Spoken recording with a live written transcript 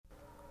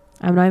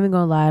I'm not even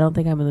gonna lie. I don't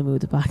think I'm in the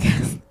mood to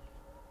podcast,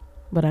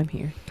 but I'm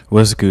here.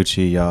 What's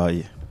Gucci, y'all?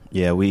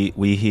 Yeah, we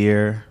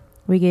here.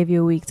 We gave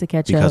you a week to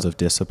catch because up of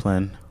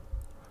discipline.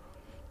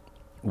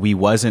 We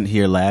wasn't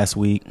here last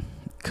week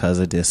because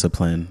of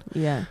discipline.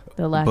 Yeah,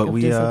 the lack of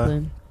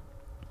discipline.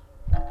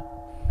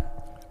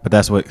 But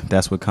that's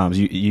what comes.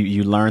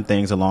 You learn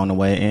things along the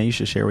way, and you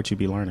should share what you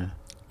be learning.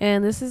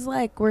 And this is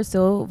like, we're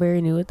still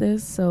very new at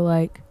this, so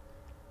like,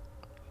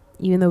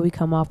 even though we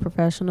come off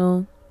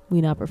professional,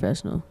 we not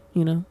professional,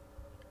 you know.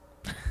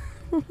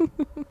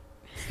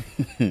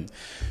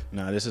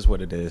 No, this is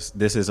what it is.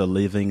 This is a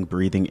living,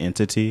 breathing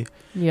entity.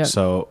 Yeah.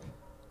 So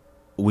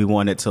we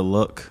want it to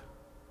look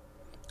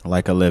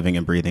like a living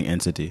and breathing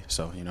entity.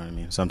 So you know what I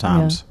mean.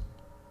 Sometimes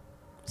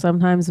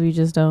we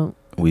just don't.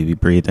 We be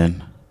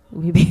breathing.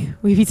 We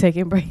be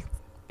taking breaks.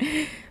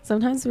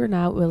 Sometimes we're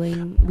not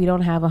willing. We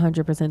don't have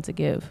 100% to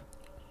give.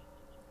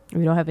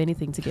 We don't have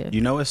anything to give.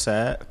 You know, it's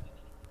sad.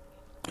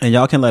 And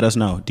y'all can let us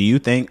know. Do you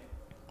think?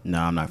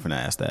 No, I'm not going to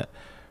ask that.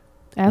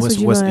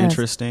 What's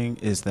interesting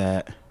is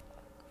that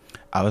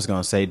I was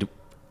going to say,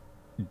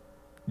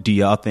 do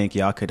y'all think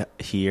y'all could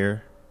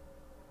hear?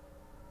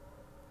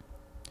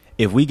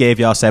 If we gave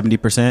y'all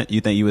 70%, you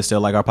think you would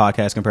still like our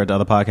podcast compared to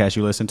other podcasts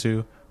you listen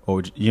to?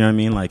 Or, you know what I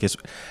mean? Like,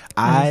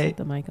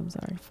 the mic, I'm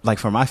sorry. Like,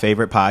 for my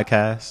favorite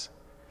podcasts,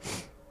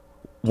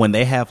 when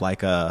they have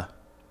like a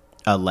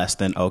less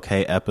than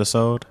okay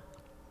episode,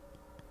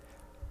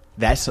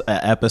 that's an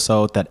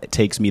episode that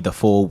takes me the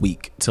full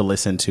week to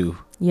listen to.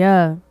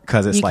 Yeah.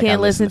 Because it's you like can't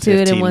I listen to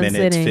 15 it in one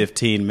minutes, sitting.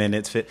 15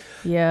 minutes.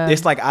 Yeah.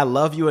 It's like I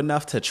love you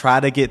enough to try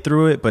to get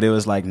through it, but it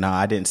was like, nah,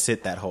 I didn't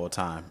sit that whole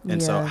time.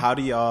 And so how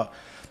do y'all,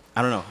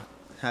 I don't know.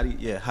 How do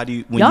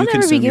you, when y'all you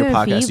consume your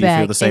podcast, do you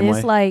feel the same way?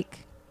 It's like,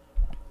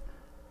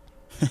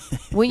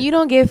 when you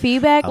don't get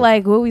feedback,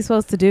 like, what are we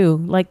supposed to do?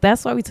 Like,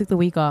 that's why we took the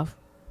week off.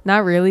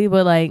 Not really,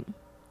 but like,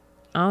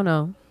 I don't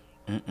know.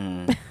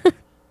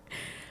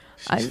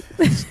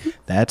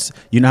 That's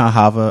you know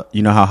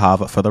how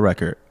Hava, for the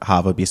record,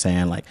 Hava be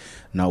saying like,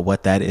 no,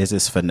 what that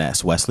is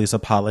finesse. Wesley's a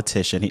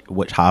politician.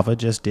 What Hava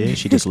just did,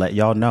 she just let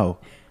y'all know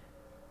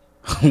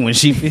when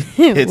she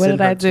hits. What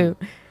did I do?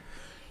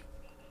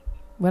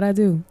 What I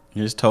do?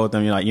 You just told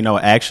them, you're like,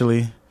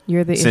 actually,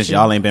 you're the since issue.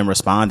 y'all ain't been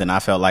responding, I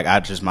felt like I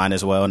just might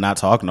as well not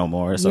talk no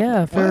more. So,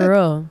 yeah, for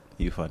real.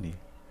 You funny.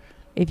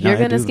 If you're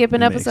gonna skip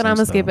an episode, I'm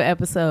gonna skip an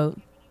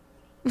episode.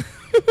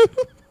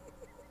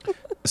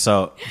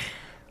 So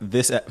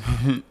this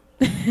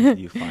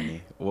you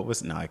funny. What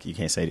was you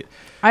can't say it.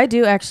 I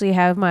do actually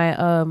have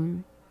my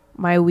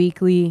my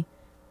weekly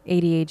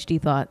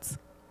ADHD thoughts.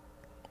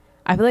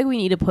 I feel like we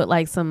need to put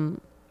like some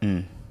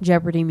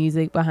Jeopardy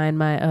music behind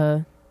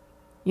my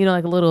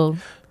like a little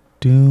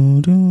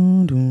yeah.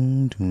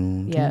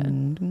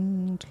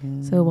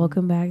 So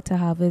welcome back to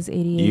Hava's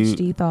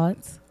ADHD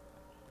thoughts.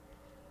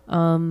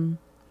 I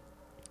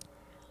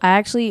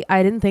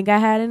didn't think I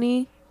had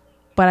any,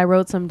 but I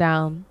wrote some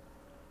down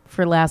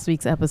for last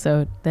week's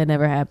episode that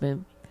never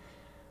happened.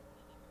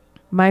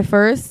 My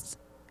first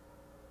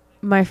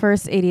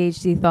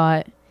ADHD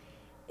thought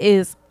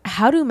is,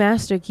 how do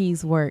master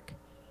keys work?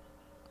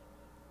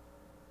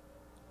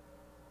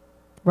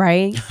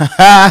 Right?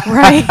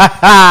 Right?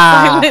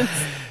 Silence.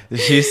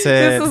 She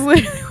said, this is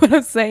literally what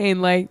I'm saying.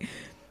 Like,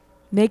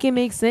 make it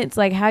make sense.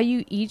 Like, how do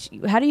you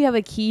have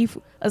a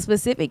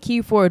specific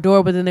key for a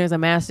door, but then there's a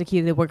master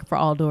key that works for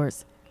all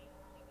doors?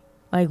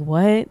 Like,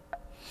 what?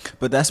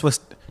 But that's what's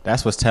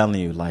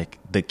telling you, like,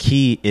 the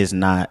key is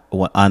not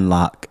what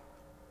unlock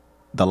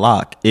the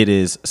lock. It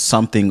is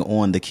something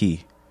on the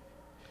key.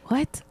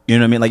 What? You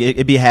know what I mean? Like,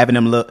 it be having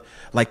them look,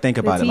 like, think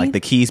about it. Like, the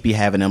keys be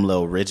having them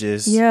little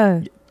ridges.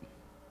 Yeah.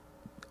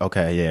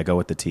 Okay, yeah, go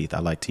with the teeth. I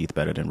like teeth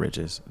better than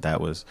ridges.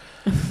 That was,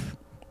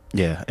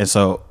 yeah. And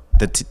so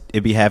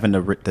it be having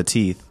the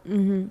teeth,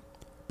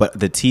 but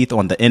the teeth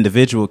on the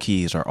individual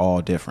keys are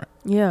all different.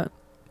 Yeah.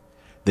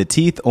 The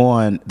teeth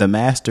on the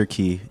master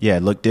key,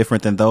 look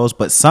different than those,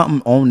 but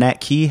something on that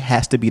key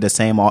has to be the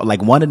same.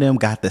 Like, one of them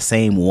got the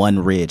same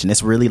one ridge, and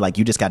it's really like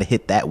you just got to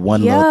hit that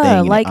one little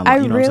thing. Like, I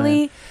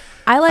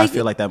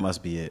feel like that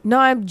must be it. No,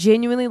 I'm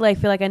genuinely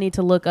feel like I need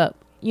to look up.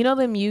 You know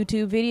them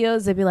YouTube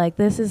videos? They'd be like,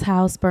 this is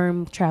how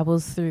sperm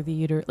travels through the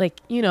uterus,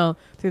 like,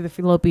 through the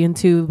fallopian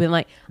tube. And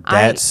like,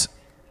 that's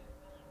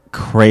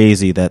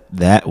crazy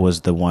that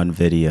was the one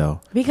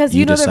video. Because,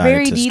 they're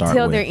very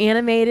detailed. They're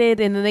animated,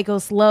 and then they go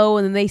slow,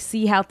 and then they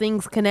see how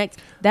things connect.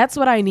 That's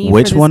what I need.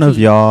 Which one of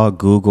y'all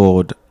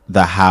Googled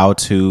the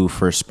how-to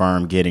for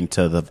sperm getting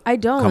to the... I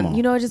don't.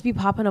 It just be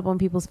popping up on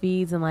people's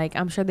feeds, and like,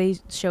 I'm sure they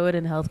show it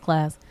in health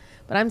class.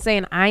 But I'm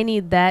saying I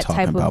need that type of...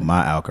 Talking about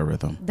my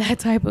algorithm. That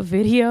type of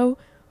video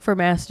for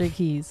master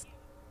keys.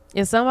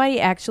 If somebody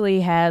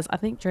actually has, I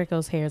think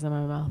Draco's hair is in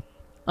my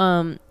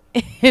mouth.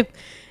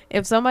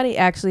 If somebody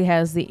actually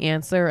has the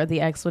answer or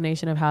the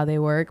explanation of how they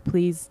work,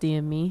 please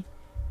DM me,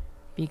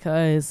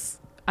 because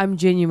I'm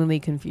genuinely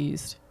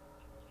confused.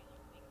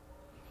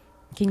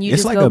 Can you?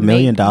 It's like $1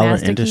 million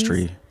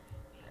industry. Keys?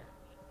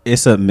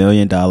 It's $1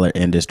 million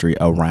industry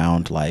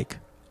around like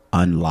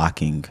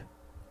unlocking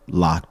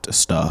locked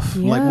stuff.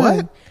 Yeah. Like,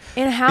 what?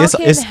 And how It's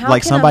can it's how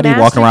like can a somebody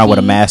walking around with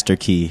a master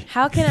key? master key.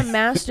 How It's can a like somebody master walking around with a key? master key. How can a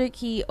master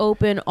key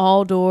open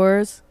all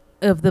doors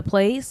of the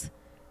place,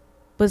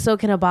 but so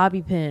can a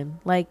bobby pin?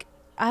 Like,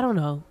 I don't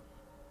know.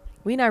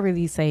 We not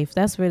really safe.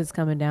 That's what it's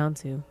coming down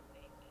to.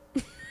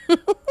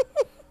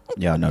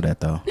 Y'all know that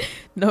though.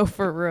 No,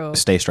 for real.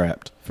 Stay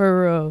strapped.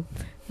 For real.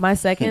 My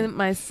second,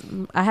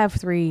 I have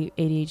 3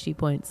 ADHD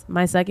points.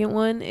 My second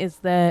one is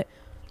that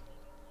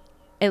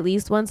at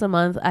least once a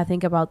month, I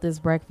think about this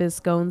breakfast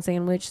scone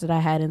sandwich that I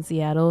had in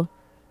Seattle,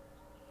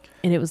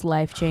 and it was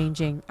life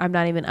changing. I'm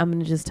going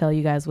to just tell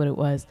you guys what it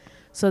was.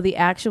 So the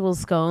actual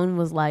scone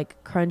was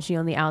like crunchy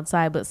on the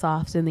outside, but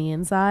soft in the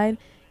inside.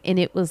 And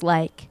it was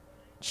like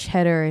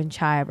cheddar and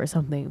chive or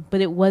something,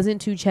 but it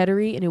wasn't too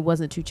cheddary and it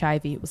wasn't too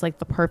chivey. It was like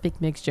the perfect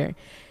mixture.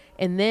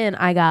 And then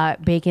I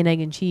got bacon, egg,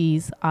 and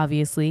cheese,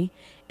 obviously.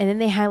 And then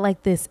they had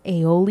like this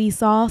aioli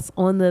sauce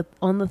on the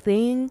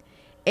thing.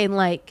 And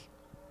like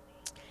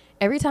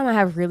every time I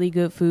have really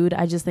good food,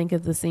 I just think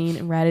of the scene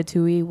in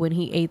Ratatouille when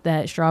he ate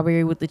that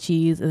strawberry with the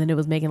cheese and then it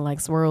was making like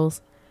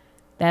swirls.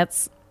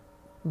 That's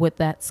what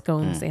that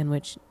scone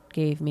sandwich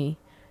gave me.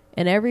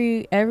 And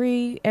every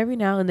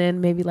now and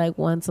then, maybe like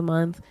once a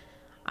month,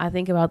 I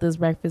think about this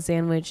breakfast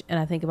sandwich and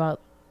I think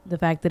about the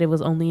fact that it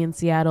was only in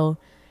Seattle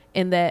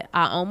and that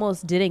I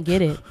almost didn't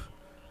get it.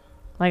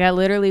 Like I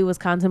literally was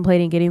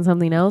contemplating getting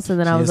something else, and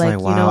then I was like,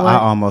 wow, you know what? I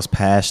almost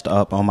passed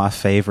up on my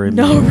favorite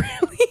No, meal.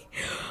 really?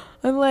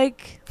 I'm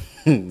like,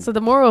 so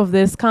the moral of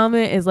this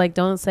comment is like,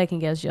 don't second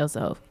guess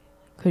yourself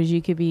because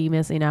you could be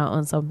missing out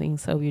on something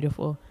so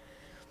beautiful.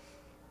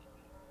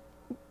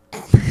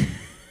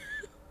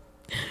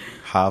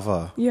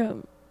 Hava. Yeah.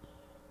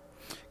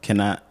 All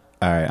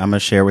right, I'm going to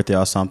share with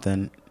y'all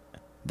something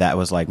that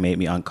was like made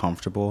me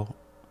uncomfortable.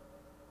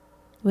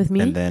 With me?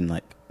 And then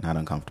like not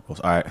uncomfortable.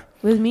 All right.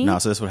 With me? No,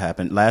 so this is what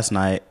happened. Last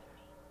night,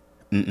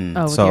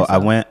 Oh, so I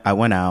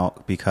went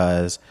out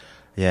because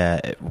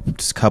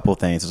just a couple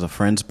things. It was a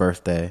friend's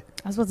birthday.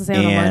 I was supposed to say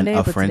on a Monday,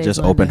 a but friend today's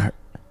just Monday.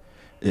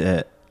 opened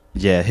her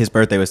his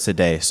birthday was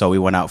today, so we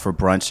went out for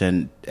brunch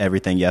and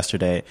everything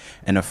yesterday,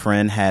 and a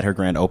friend had her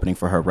grand opening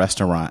for her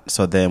restaurant,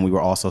 so then we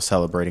were also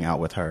celebrating out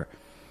with her.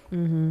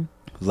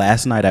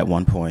 Last night at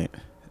one point,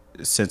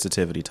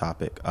 sensitivity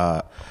topic,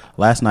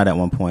 last night at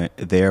one point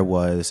there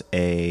was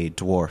a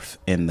dwarf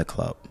in the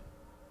club,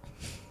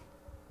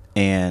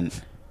 and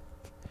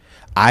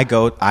I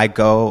go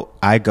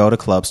to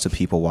clubs to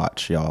people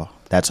watch, y'all.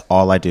 That's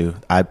all I do.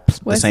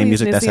 The same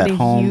music that's at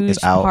home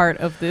is out. Part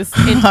of this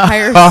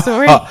entire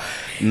story.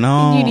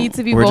 No, You need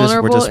to be we're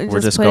vulnerable we're and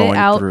just put going it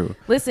out. through.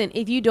 Listen,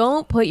 if you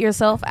don't put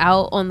yourself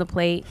out on the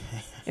plate,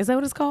 is that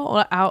what it's called?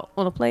 Or out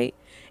on a plate?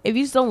 If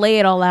you just don't lay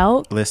it all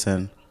out,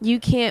 Listen, you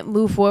can't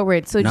move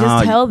forward. So No,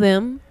 just tell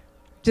them.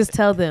 Just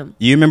tell them.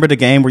 you remember the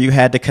game where you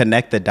had to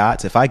connect the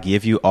dots? If I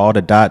give you all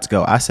the dots,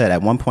 go. I said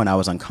at one point I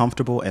was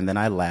uncomfortable, and then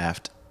I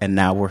laughed, and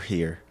now we're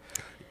here.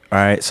 All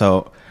right,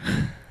 so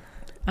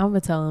I'm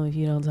gonna tell them if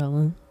you don't tell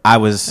them. I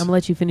was. I'm gonna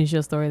let you finish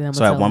your story. Then I'm So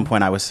gonna at tell one them.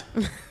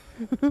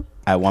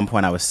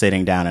 point I was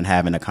sitting down and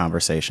having a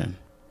conversation,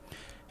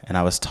 and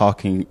I was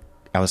talking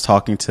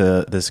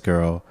to this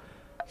girl,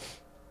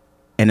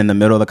 and in the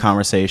middle of the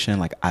conversation,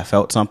 like I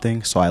felt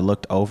something, so I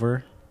looked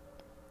over.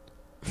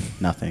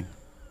 Nothing.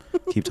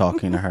 Keep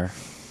talking to her.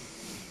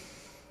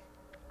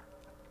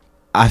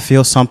 I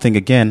feel something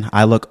again.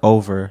 I look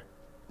over.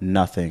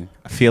 Nothing.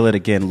 I feel it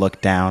again.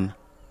 Look down.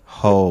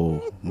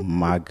 Oh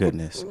my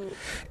goodness.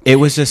 It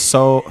was just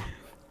so.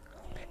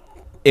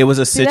 It was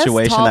a See,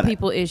 situation that's tall that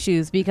people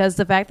issues because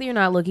the fact that you're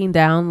not looking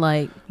down,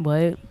 like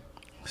what?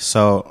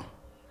 so.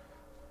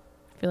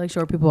 I feel like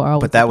short people are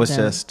always. But that looking was down.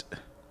 just.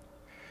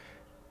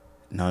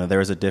 No, there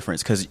is a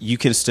difference because you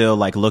can still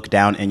like look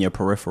down in your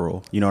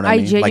peripheral. You know what I I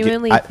mean?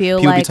 genuinely feel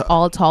people be like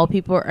all tall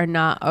people are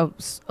not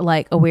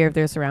like aware of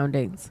their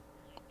surroundings.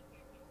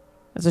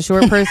 As a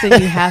short person,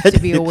 you have to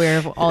be aware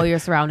of all your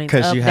surroundings,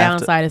 'Cause up, you have down,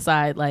 to- side to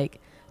side. Like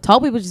tall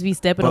people just be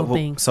stepping on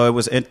things. So it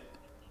was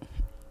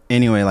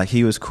anyway, like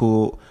he was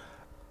cool.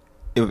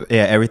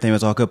 Everything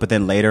was all good. But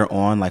then later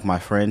on, like my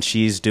friend,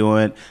 she's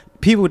doing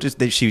people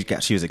just she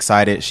was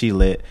excited, she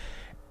lit,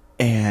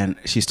 and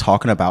she's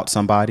talking about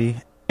somebody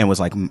and was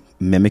like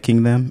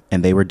mimicking them,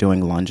 and they were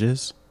doing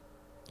lunges.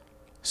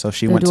 So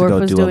she The went to dwarf go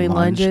was do a doing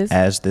lunge lunges?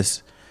 as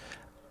this.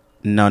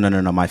 No.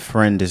 My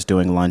friend is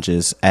doing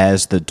lunges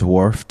as the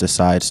dwarf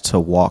decides to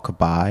walk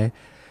by.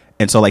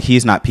 And so like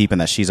he's not peeping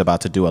that she's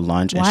about to do a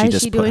lunge, and Why she is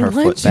just she put doing her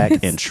foot back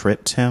lunges? and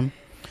tripped him.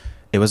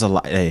 It was a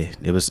lot. Hey,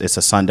 it's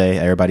a Sunday.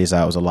 Everybody's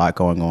out. It was a lot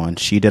going on.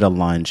 She did a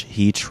lunge.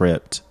 He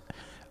tripped.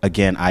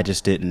 Again, I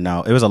just didn't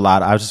know. It was a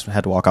lot. I just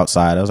had to walk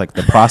outside. I was like,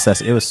 the process.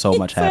 It was so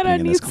much Said,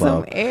 happening in this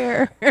club. Some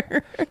air.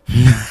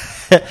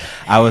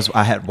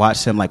 I had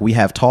watched him, like we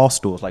have tall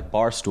stools, like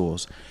bar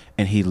stools,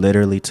 and he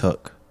literally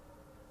took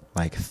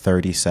like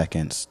 30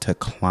 seconds to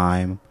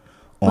climb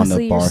on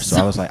Wesley, the bar you're stool.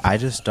 I was like, I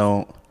just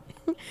don't.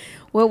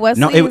 What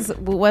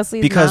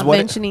Wesley's because not what-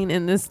 mentioning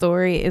in this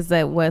story is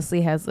that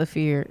Wesley has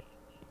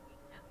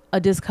a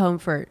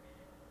discomfort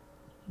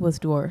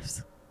with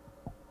dwarfs.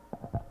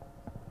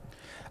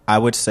 I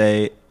would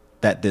say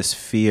that this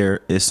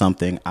fear is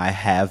something I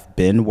have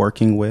been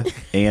working with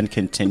and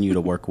continue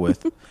to work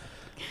with.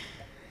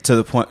 To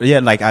the point, yeah,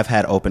 like I've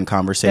had open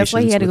conversations That's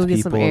why he had to with go get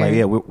people. some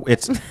air. Like, yeah,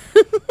 it's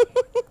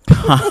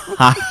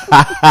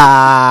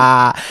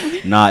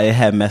nah, it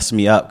had messed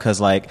me up because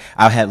like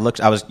I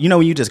was, you know,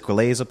 when you just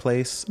glaze a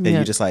place and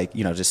you just like,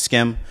 you know, just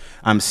skim.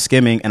 I'm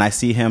skimming and I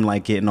see him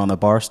like getting on the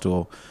bar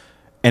stool,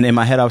 and in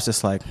my head I was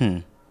just like,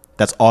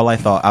 That's all I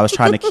thought. I was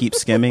trying to keep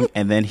skimming,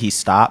 and then he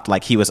stopped.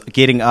 Like he was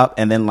getting up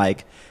and then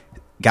like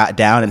got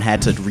down and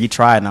had to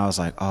retry, and I was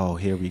like, oh,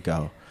 here we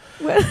go.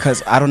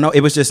 Because I don't know,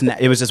 it was just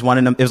one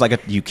of them. It was like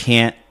you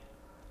can't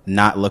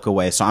not look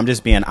away. So I'm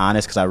just being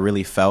honest because I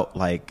really felt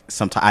like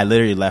sometimes I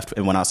literally left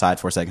and went outside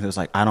for a second. It was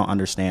like, I don't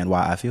understand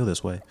why I feel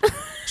this way.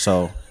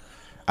 So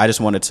I just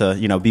wanted to,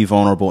 you know, be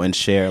vulnerable and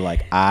share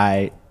like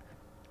I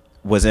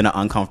was in an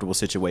uncomfortable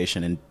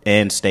situation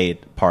and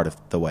stayed part of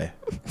the way.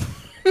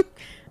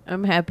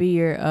 I'm happy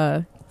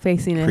you're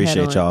facing it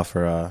Appreciate head y'all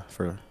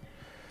for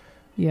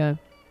yeah.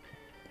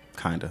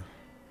 kind of.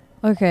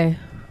 Okay.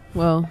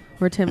 Well,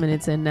 we're 10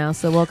 minutes in now,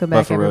 so welcome back,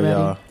 But for everybody. real,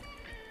 y'all.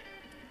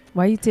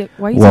 Why you talking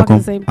Welcome.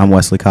 the same? I'm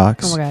Wesley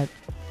Cox. Oh my God.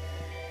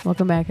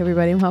 Welcome back,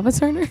 everybody. I'm Hava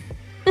Turner.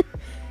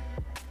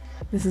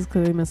 This is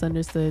clearly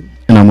misunderstood.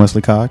 And I'm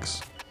Wesley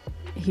Cox.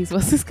 He's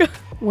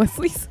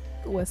Wesley's.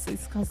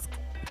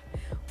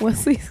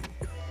 Wesley's.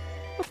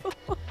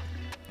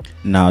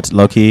 No, it's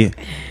low key.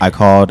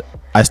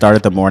 I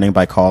started the morning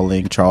by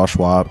calling Charles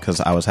Schwab because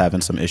I was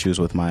having some issues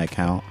with my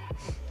account,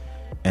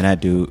 and that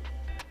dude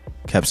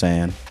kept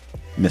saying,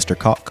 "Mr.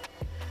 Cock."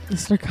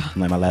 Mr. Cox.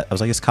 And I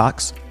was like, "It's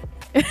Cox,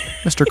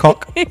 Mr.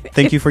 Cock.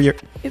 Thank you for your."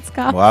 It's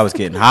Cox. Well, I was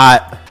getting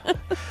hot.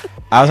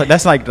 I was like,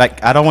 "That's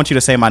like I don't want you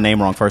to say my name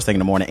wrong first thing in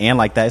the morning." And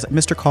like that, it's like,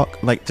 Mr.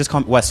 Cock, like just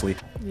call me Wesley.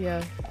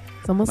 Yeah.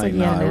 It's almost like, Like, he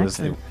had no, an it was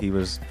accent. he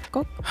was.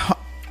 Cock.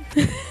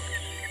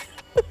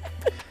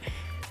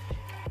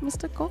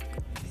 Mr. Cock.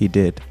 He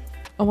did.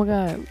 Oh my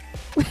God.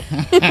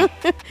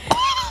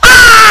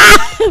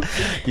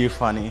 You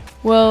funny.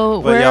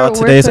 Well, But y'all,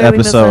 today's clearly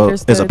episode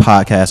is a misunderstood.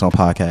 podcast on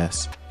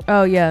podcasts.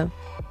 Oh yeah,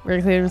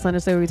 we're clearly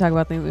misunderstood. We talk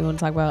about things we want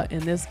to talk about,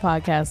 and this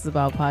podcast is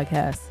about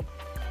podcasts.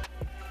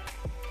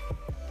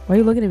 Why are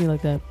you looking at me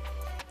like that?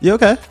 You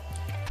okay?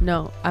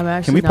 No, I'm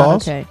actually Can we not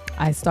pause? okay.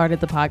 I started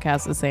the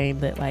podcast with saying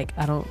that like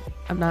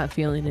I'm not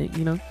feeling it,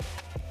 you know,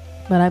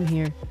 but I'm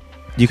here.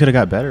 You could have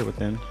got better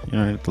within, you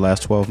know, the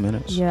last 12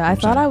 minutes. Yeah, I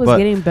thought I was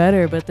getting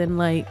better, but then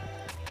like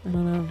I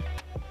don't know.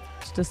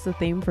 It's just the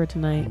theme for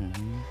tonight.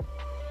 Mm-hmm.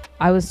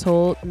 I was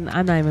told, and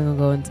I'm not even gonna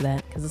go into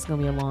that because it's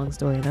gonna be a long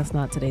story, and that's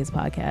not today's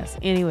podcast.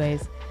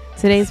 Anyways,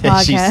 today's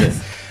podcast.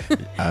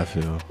 I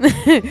feel.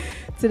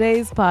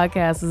 Today's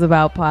podcast is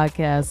about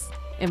podcasts.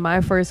 And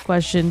my first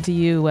question to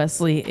you,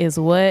 Wesley, is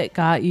what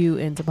got you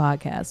into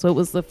podcasts? What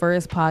was the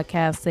first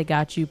podcast that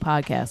got you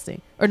podcasting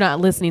or not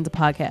listening to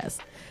podcasts?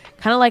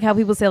 Kind of like how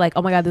people say like,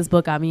 oh my God, this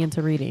book got me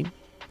into reading.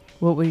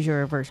 What was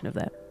your version of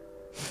that?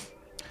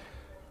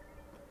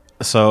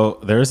 So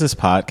there's this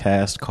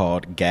podcast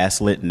called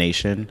Gaslit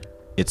Nation.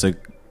 It's a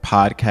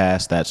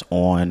podcast that's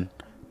on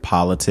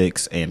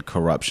politics and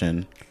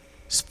corruption.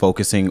 It's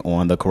focusing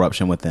on the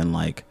corruption within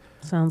like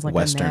Sounds like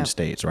Western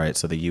states, right?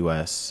 So the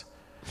U.S.,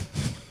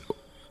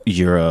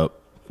 Europe,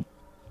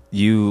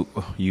 you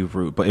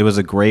root, but it was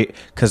a great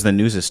because the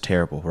news is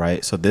terrible,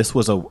 right? So this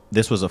was a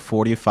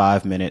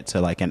 45-minute to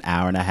like an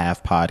hour and a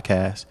half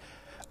podcast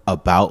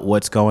about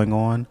what's going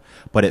on,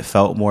 but it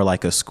felt more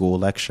like a school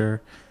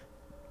lecture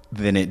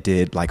than it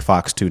did like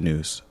Fox 2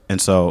 News and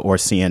so or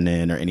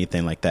CNN or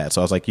anything like that.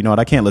 So I was like, you know what,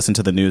 I can't listen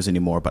to the news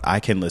anymore, but I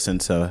can listen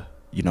to,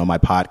 you know, my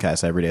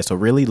podcast every day. So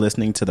really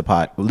listening to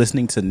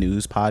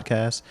news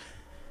podcasts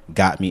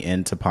got me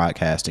into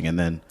podcasting, and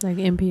then like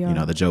NPR. you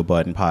know, the Joe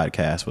Budden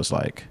podcast was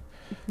like,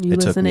 You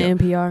listen to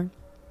NPR?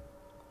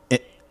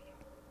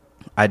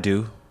 I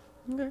do.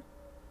 Okay.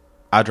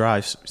 I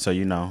drive, so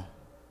you know,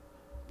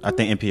 I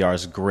think NPR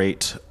is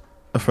great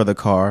for the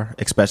car.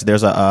 Especially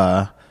there's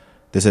a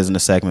this isn't a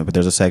segment, but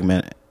there's a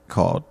segment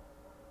called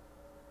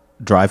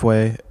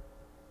Driveway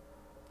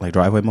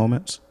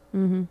Moments.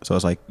 Mm-hmm. So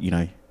it's like, you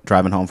know,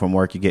 driving home from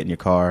work, you get in your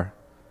car,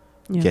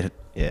 Yeah.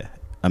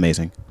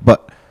 amazing.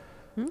 But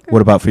Okay.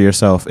 what about for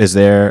yourself? Is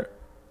there?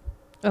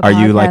 Are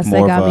you like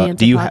more of a?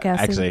 Do you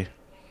actually?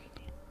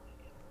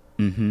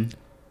 Mm-hmm.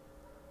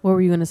 What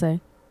were you gonna say?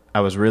 I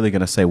was really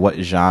gonna say what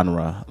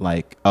genre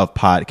like of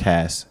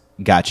podcasts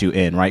got you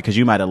in, right? Because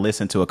you might have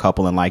listened to a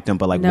couple and liked them,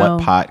 but like No.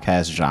 what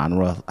podcast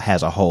genre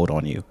has a hold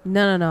on you?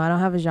 No. I don't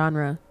have a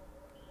genre.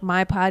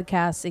 My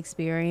podcast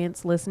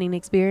experience, listening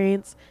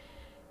experience,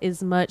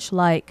 is much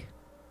like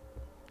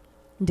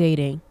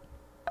dating.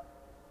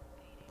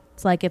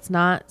 It's like it's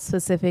not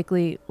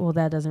specifically, well,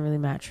 that doesn't really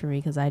match for me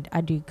because I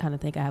do kind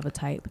of think I have a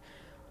type,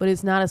 but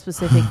it's not a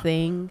specific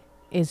thing.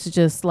 It's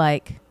just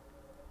like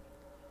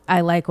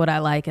I like what I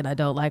like and I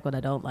don't like what I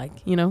don't like,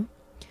 you know?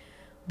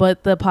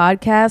 But the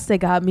podcast that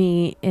got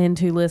me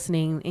into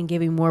listening and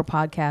giving more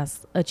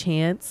podcasts a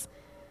chance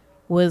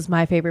was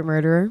My Favorite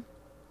Murderer.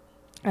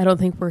 I don't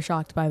think we're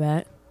shocked by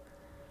that.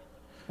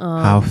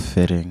 How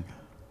fitting.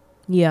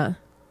 Yeah.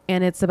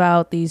 and it's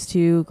about these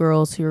two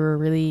girls who are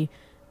really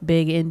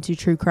big into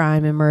true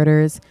crime and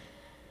murders,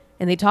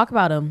 and they talk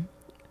about them.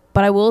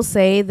 But I will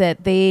say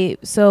that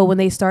when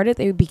they started,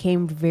 they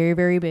became very,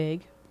 very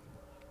big,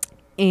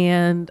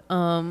 and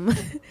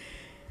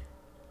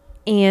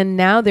and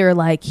now they're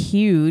like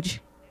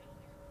huge,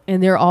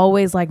 and they're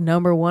always like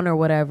number one or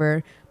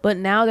whatever. But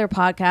now their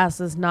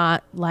podcast is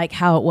not like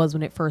how it was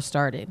when it first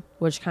started,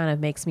 which kind of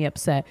makes me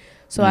upset.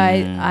 So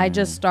I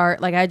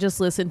just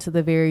listen to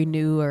the very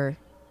new, or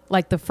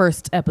like the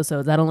first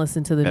episodes. I don't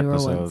listen to the newer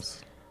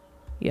ones.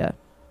 Yeah.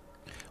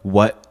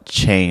 What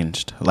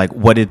changed? Like,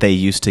 what did they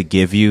used to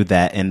give you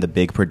that in the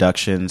big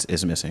productions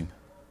is missing?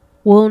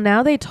 Well,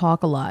 now they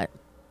talk a lot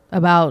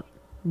about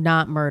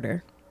not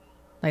murder.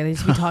 Like, they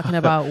just be talking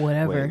about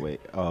whatever. Wait.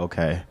 Oh,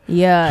 okay.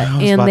 Yeah.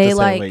 And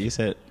they you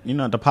said,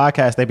 the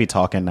podcast, they be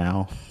talking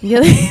now.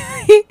 Yeah.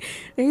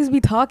 They just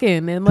be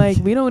talking. And like,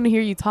 we don't want to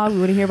hear you talk. We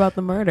want to hear about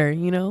the murder,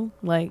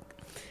 Like,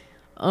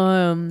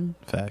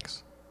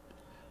 facts.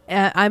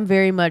 I'm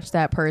very much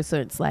that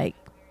person. It's like,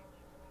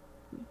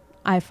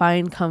 I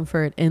find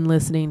comfort in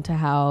listening to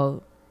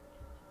how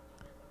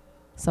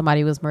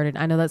somebody was murdered.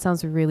 I know that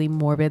sounds really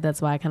morbid.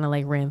 That's why I kind of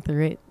like ran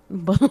through it.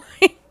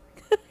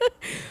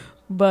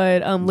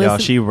 But Y'all,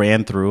 she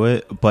ran through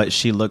it, but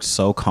she looked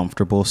so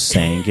comfortable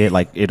saying it.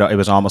 Like it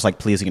was almost like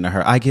pleasing to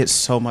her. I get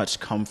so much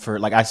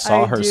comfort. Like I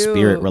saw her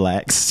spirit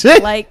relax.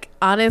 Like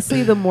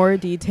honestly, the more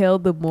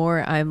detailed, the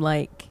more I'm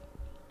like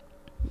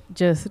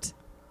just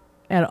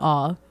at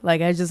awe.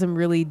 Like I just am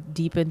really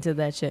deep into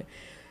that shit.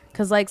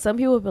 Cause like some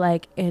people would be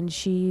like, and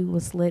she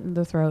was slit in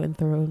the throat and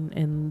thrown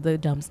in the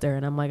dumpster,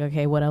 and I'm like,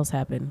 okay, what else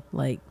happened?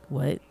 Like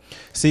what?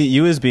 See,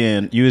 you was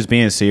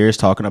being serious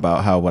talking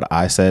about how what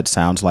I said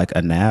sounds like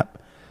a nap.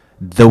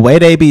 The way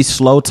they be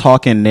slow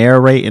talking,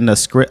 narrating the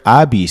script,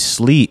 I be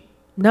sleep.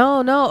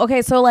 No.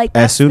 Okay, so like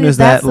as soon as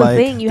that, like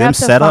thing. You them have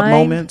to setup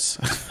moments,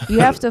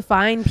 you have to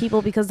find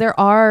people because there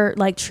are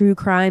like true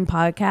crime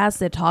podcasts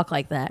that talk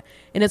like that,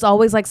 and it's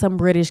always like some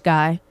British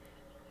guy,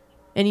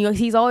 and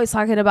he's always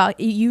talking about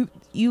you.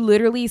 You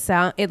literally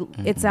sound it.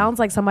 It sounds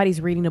like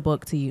somebody's reading a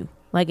book to you.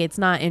 Like it's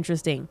not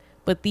interesting.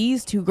 But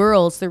these two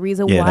girls, the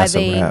reason why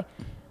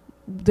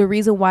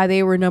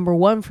they were number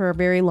one for a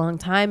very long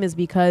time is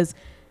because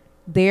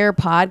their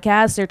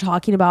podcast, they're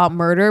talking about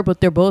murder,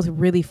 but they're both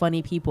really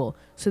funny people.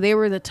 So they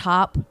were the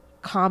top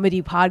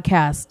comedy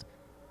podcast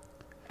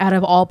out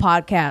of all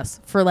podcasts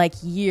for like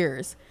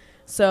years.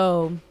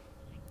 So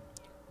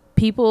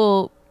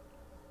people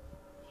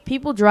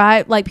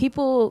drive, like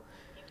people,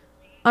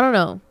 I don't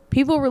know.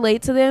 People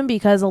relate to them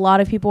because a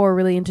lot of people are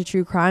really into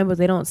true crime, but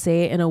they don't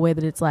say it in a way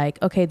that it's like,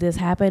 okay, this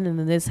happened and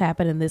then this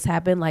happened and this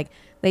happened. Like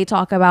they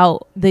talk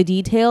about the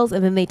details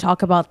and then they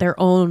talk about their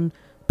own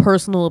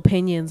personal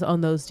opinions on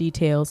those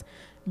details.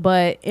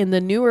 But in the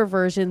newer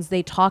versions,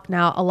 they talk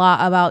now a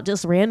lot about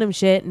just random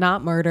shit,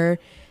 not murder.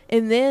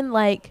 And then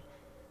like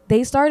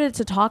they started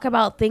to talk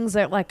about things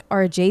that like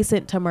are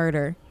adjacent to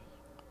murder.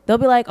 They'll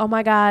be like, oh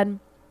my God,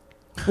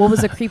 what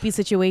was a creepy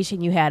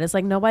situation you had? It's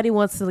like nobody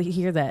wants to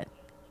hear that.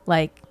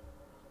 Like,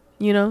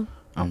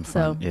 I'm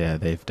fine. Yeah,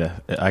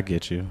 I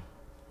get you.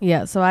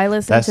 Yeah, so I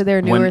listened to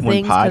their newer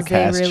things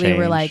because they really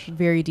were like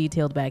very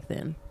detailed back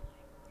then.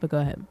 But go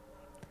ahead.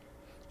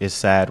 It's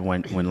sad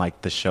when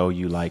like the show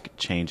you like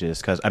changes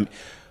because I'm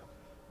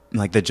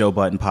like the Joe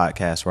Budden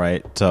podcast,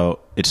 right? So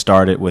it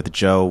started with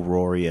Joe,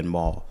 Rory, and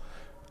Mal,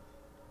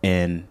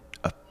 and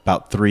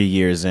about 3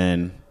 years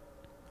in,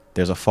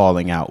 there's a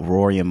falling out.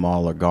 Rory and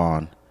Mal are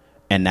gone,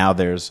 and now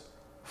there's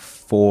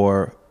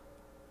 4.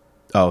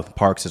 Oh,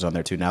 Parks is on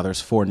there too. Now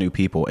there's 4 new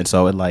people. And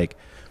so it like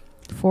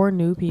 4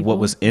 new people. What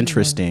was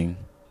interesting,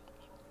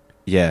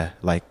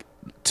 like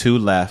 2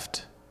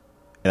 left.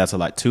 And that's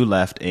like 2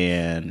 left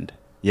and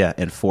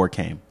 4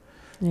 came.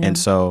 Yeah. And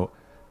so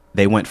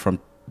they went from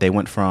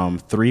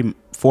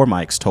 4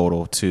 mics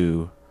total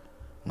to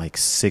like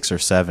 6 or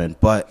 7.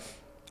 But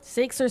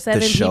 6 or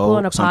 7 people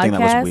in a something podcast?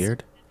 That was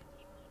weird.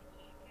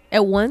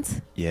 At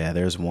once? Yeah,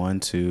 there's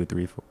 1, 2,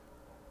 3, 4.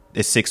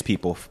 It's 6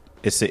 people.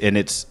 It's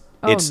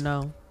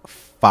no.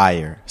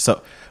 Fire.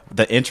 So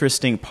the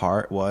interesting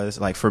part was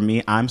like for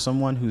me, I'm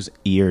someone whose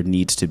ear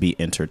needs to be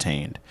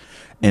entertained.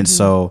 And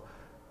so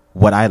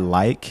what I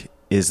like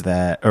is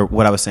that, or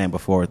what I was saying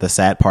before, the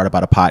sad part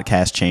about a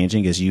podcast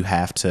changing is you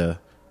have to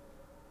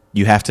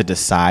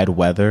decide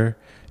whether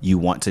you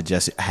want to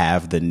just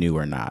have the new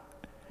or not.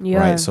 Yeah.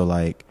 Right. So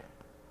like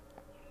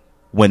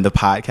when the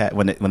podcast,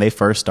 when they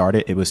first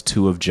started, it was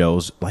 2 of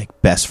Joe's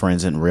like best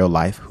friends in real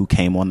life who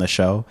came on the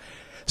show.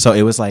 So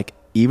it was like,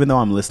 even though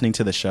I'm listening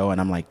to the show and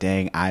I'm like,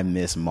 dang, I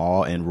miss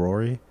Mal and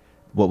Rory.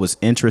 What was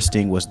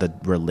interesting was the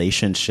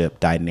relationship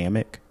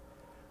dynamic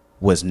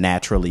was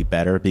naturally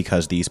better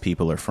because these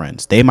people are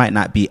friends. They might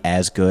not be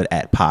as good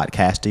at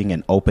podcasting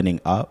and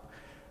opening up,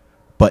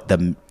 but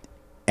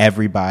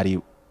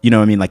everybody, you know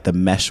what I mean? Like the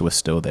mesh was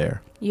still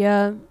there.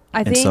 Yeah.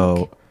 I think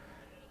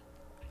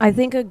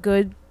a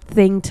good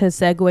thing to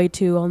segue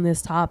to on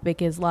this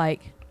topic is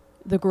like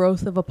the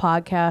growth of a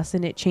podcast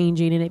and it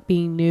changing and it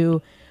being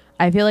new.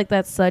 I feel like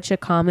that's such a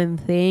common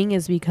thing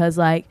is because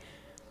like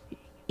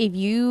if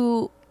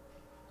you,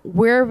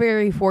 we're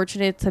very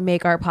fortunate to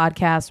make our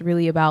podcast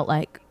really about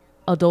like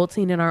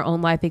adulting in our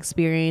own life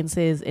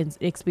experiences and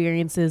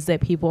experiences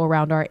that people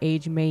around our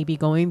age may be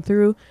going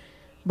through.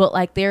 But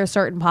like there are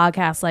certain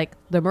podcasts like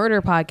the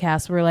murder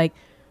podcast where like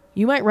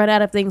you might run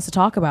out of things to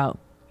talk about.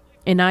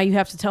 And now you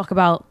have to talk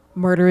about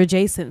murder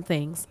adjacent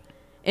things.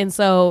 And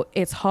so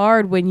it's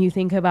hard when you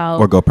think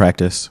about, Or go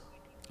practice.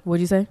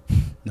 What'd you say?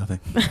 Nothing.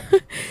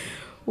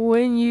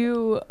 When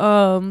you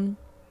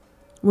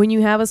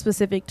have a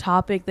specific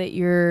topic that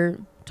you're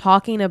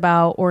talking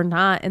about or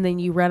not, and then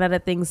you run out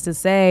of things to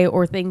say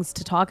or things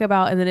to talk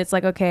about, and then it's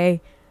like,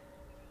 okay,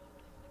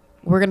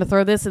 we're going to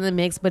throw this in the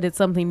mix, but it's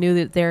something new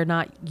that they're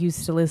not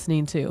used to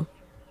listening to.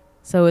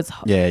 So it's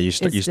you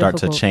start difficult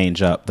to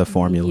change up the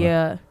formula.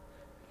 Yeah.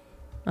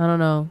 I don't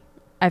know.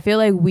 I feel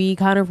like we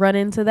kind of run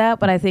into that,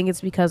 but I think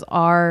it's because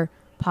our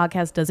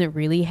podcast doesn't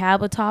really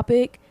have a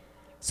topic.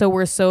 So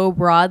we're so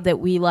broad that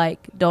we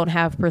like don't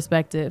have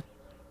perspective.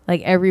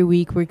 Like every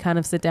week we kind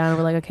of sit down and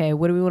we're like, okay,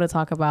 what do we want to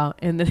talk about?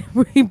 And then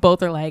we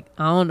both are like,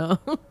 I don't know.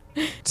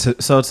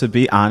 So to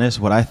be honest,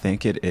 what I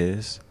think it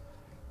is,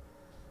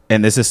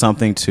 and this is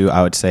something too,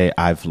 I would say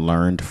I've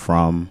learned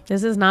from.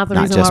 This is not the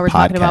reason why we're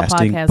talking about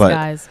podcasts,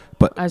 guys.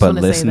 I just want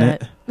to say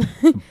that.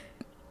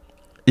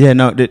 Yeah,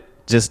 no, it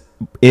just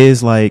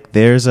is like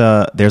there's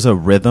a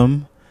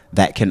rhythm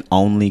that can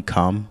only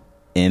come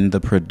in the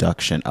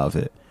production of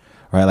it,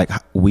 right? Like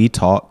we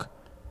talk,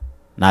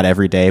 not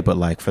every day, but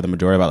like for the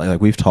majority about like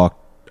we've talked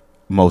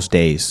most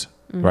days,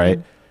 right?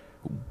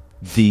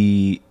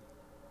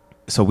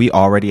 So we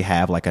already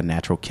have like a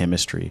natural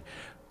chemistry,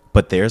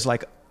 but there's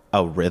like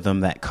a rhythm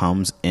that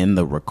comes in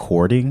the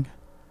recording.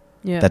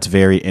 Yeah. That's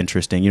very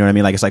interesting. You know what I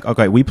mean? Like, it's like,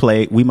 okay,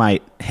 we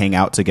might hang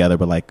out together,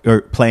 but like,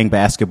 or playing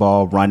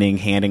basketball, running,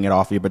 handing it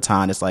off your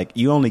baton. It's like,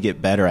 you only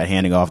get better at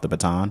handing off the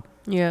baton.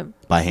 Yeah.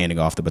 By handing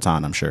off the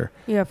baton, I'm sure.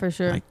 Yeah, for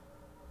sure. Like,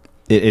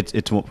 it's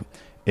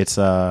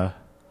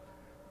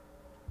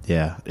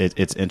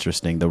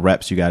interesting. The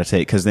reps you got to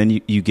take. 'Cause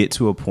then you get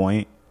to a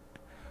point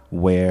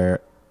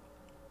where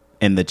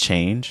in the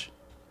change,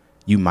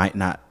 you might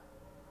not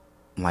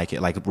like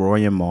it. Like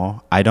Rory and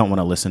Maul, I don't want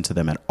to listen to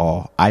them at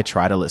all. I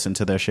try to listen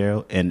to their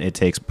show and it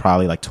takes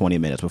probably like 20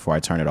 minutes before I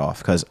turn it off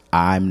because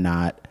I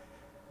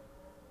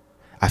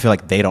feel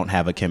like they don't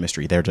have a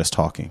chemistry. They're just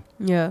talking.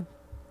 Yeah.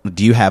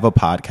 Do you have a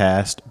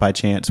podcast by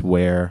chance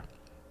where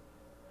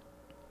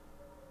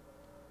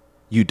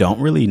you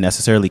don't really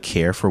necessarily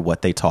care for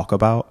what they talk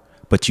about,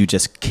 but you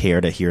just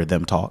care to hear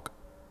them talk?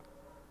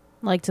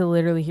 Like to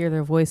literally hear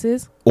their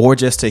voices? Or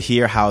just to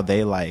hear how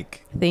they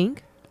like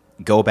think?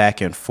 Go back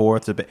and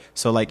forth a bit.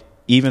 So like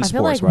even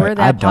sports, like right?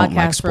 I don't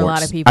like sports. For a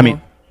lot of people. I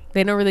mean,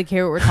 they don't really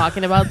care what we're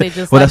talking about. They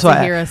just well, like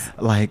to hear us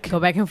like go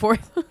back and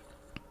forth.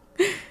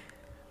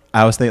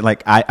 I was thinking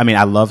like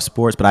I love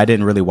sports, but I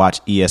didn't really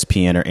watch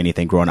ESPN or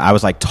anything growing up. I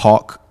was like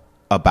talk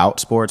about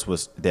sports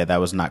that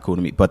was not cool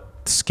to me. But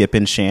Skip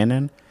and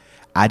Shannon,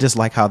 I just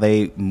like how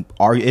they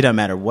argue. It doesn't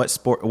matter what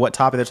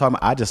topic they're talking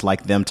about. I just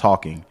like them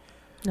talking.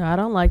 No, I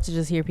don't like to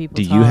just hear people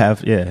talk. Do you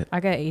have I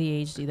got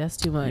ADHD. That's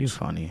too much. You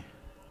funny.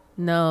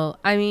 No,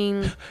 I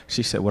mean...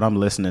 She said, what I'm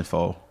listening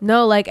for.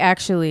 No, like,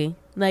 actually.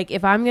 Like,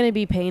 if I'm going to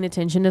be paying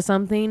attention to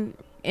something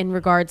in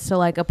regards to,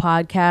 like, a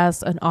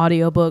podcast, an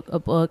audiobook, a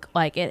book,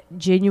 like, it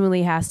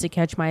genuinely has to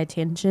catch my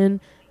attention.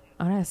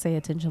 Why did I say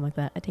attention like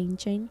that?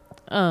 Attention?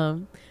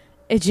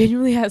 It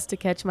genuinely has to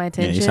catch my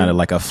attention. Yeah, you sounded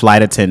like a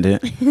flight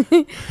attendant.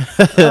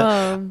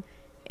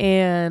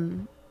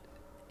 And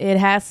it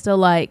has to,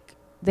 like...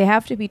 They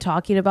have to be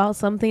talking about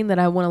something that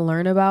I want to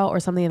learn about or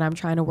something that I'm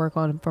trying to work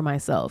on for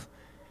myself.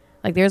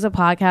 Like there's a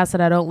podcast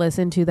that I don't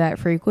listen to that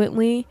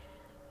frequently,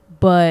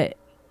 but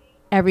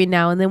every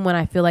now and then when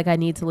I feel like I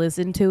need to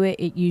listen to it,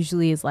 it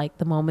usually is like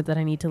the moment that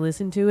I need to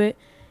listen to it.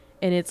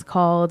 And it's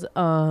called,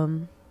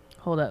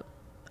 hold up,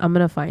 I'm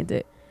going to find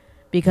it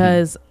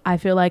because I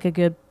feel like a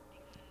good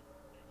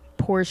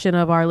portion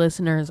of our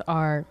listeners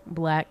are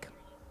Black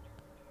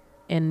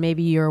and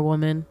maybe you're a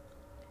woman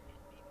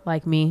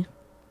like me.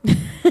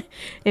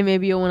 And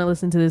maybe you'll want to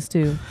listen to this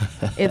too.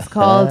 It's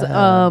called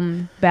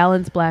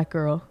Balanced Black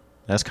Girl.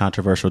 That's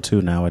controversial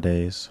too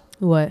nowadays.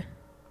 What?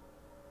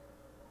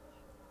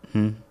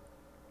 I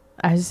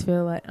just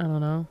feel like I don't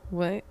know.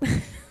 What?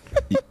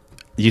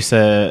 You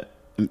said,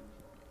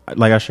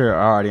 like, I'm sure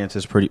our audience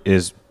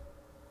is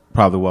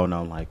probably well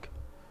known, like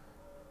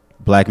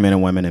Black men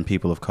and women and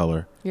people of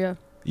color. Yeah.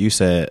 You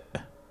said,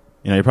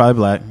 you're probably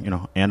Black,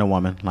 and a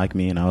woman like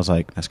me, and I was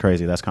like, that's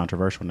crazy. That's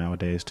controversial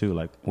nowadays too.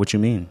 Like, what you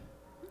mean?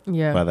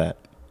 Yeah. By that?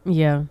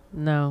 Yeah.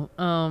 No.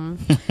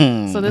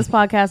 So this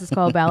podcast is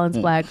called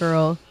Balanced Black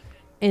Girl.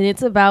 And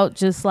it's about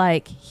just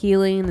like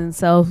healing and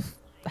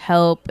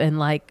self-help and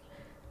like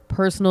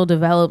personal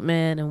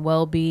development and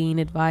well-being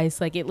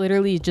advice. Like it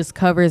literally just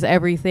covers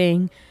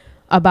everything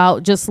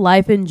about just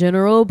life in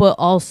general, but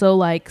also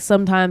like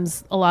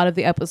sometimes a lot of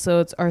the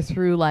episodes are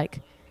through like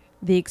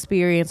the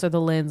experience or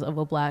the lens of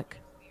a Black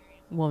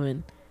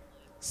woman.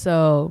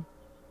 So,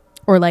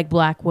 or like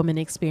Black woman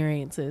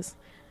experiences.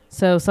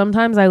 So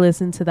sometimes I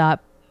listen to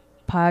that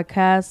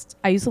podcast,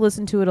 I used to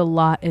listen to it a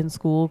lot in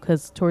school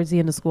because towards the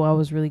end of school I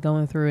was really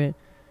going through it.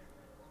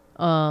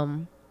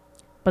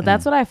 But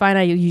that's what I find.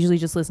 I usually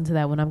just listen to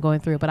that when I'm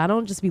going through it. But I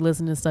don't just be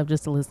listening to stuff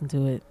just to listen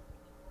to it.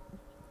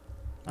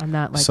 I'm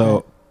not like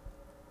that.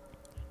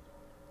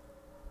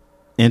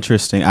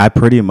 Interesting. I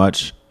pretty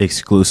much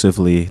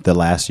exclusively the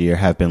last year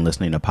have been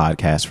listening to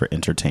podcasts for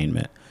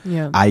entertainment.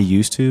 Yeah. I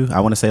used to. I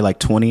want to say like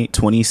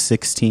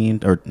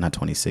 2016, or not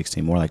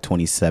 2016, more like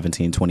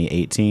 2017,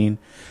 2018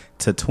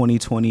 to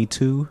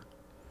 2022.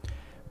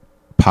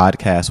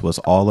 Podcast was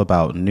all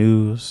about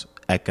news,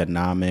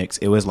 economics.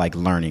 It was like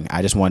learning.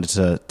 I just wanted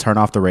to turn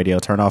off the radio,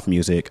 turn off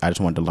music. I just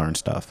wanted to learn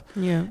stuff.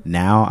 Yeah.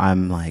 Now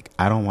I'm like,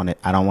 I don't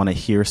want to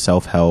hear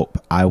self-help.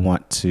 I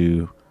want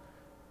to.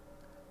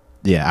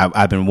 Yeah,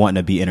 I've been wanting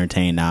to be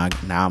entertained. Now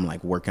I'm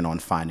like working on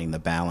finding the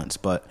balance,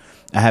 but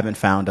I haven't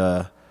found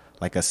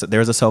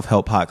there's a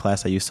self-help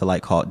podcast I used to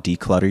like called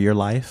Declutter Your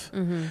Life,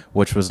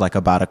 which was like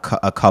about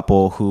a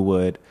couple who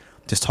would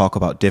just talk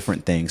about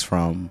different things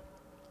from,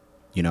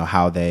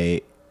 how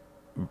they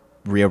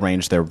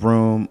rearranged their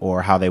room,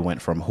 or how they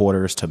went from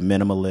hoarders to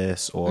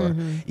minimalists, or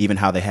even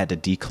how they had to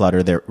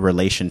declutter their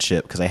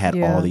relationship because they had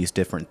all these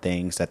different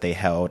things that they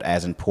held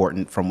as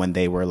important from when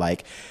they were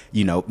like,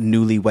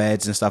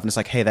 newlyweds and stuff. And it's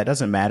like, hey, that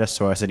doesn't matter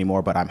to us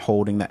anymore, but I'm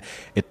holding that.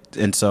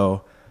 And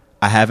so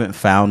I haven't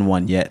found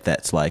one yet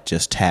that's like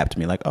just tapped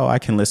me like, oh, I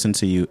can listen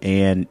to you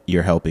and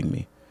you're helping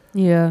me.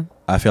 Yeah.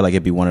 I feel like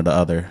it'd be one or the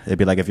other. It'd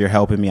be like, if you're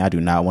helping me, I do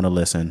not want to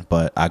listen,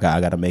 but I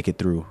got to make it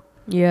through.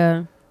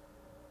 Yeah.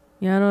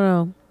 Yeah, I don't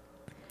know.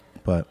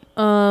 But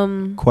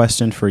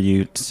question for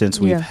you, since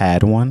we've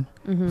had one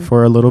Mm-hmm.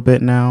 for a little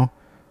bit now.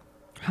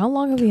 How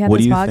long have we had What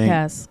this do you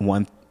podcast?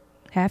 think?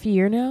 Half a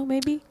year now,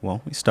 maybe?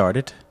 Well, we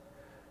started.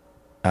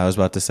 I was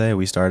about to say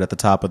we started at the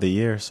top of the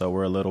year, so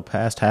we're a little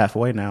past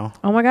halfway now.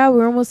 Oh my God,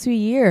 we're almost to a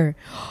year.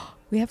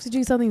 We have to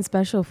do something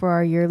special for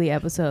our yearly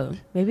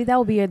episode. Maybe that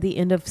will be at the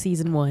end of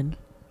season 1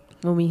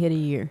 when we hit a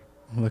year.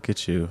 Look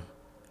at you.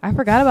 I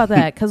forgot about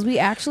that because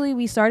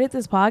we started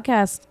this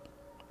podcast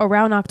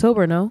around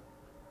October, no?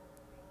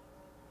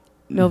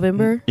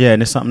 November? Yeah,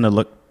 and it's something to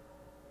look.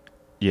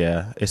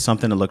 Yeah, it's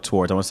something to look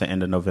towards. I want to say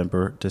end of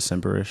November,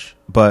 December-ish.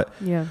 But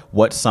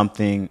what's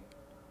something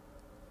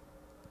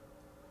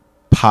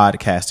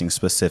podcasting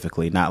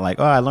specifically, not like,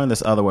 oh, I learned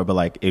this other word, but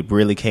like it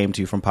really came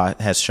to you from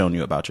has shown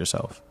you about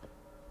yourself?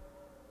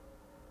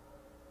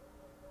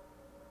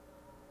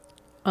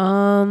 You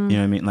know what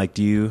I mean? Like,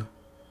 do you?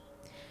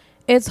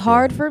 It's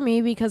hard for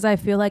me because I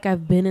feel like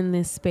I've been in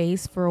this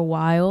space for a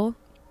while.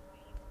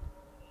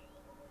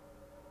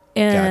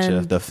 And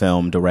gotcha. The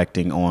film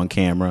directing on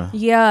camera.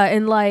 Yeah,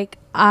 and like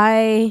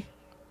I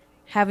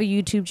have a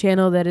YouTube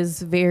channel that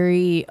is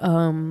very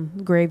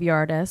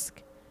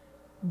graveyard-esque.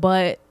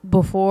 But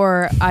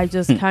before I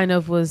just kind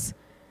of was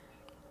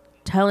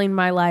telling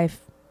my life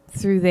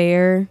through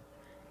there,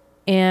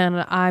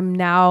 and I'm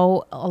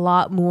now a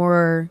lot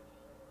more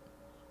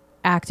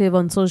active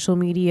on social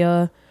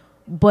media,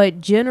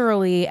 but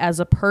generally as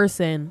a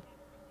person,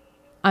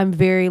 I'm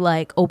very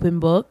like open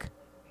book.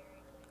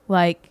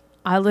 Like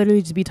I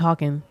literally just be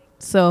talking.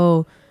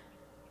 So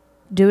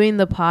doing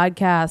the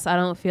podcast, I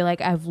don't feel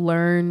like I've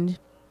learned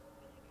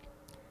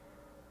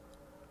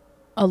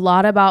a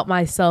lot about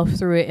myself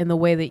through it in the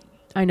way that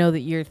I know that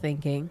you're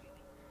thinking.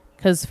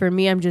 Because for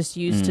me, I'm just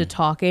used to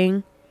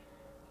talking.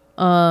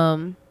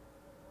 I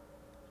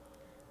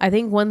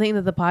think one thing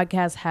that the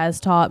podcast has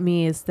taught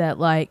me is that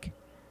like,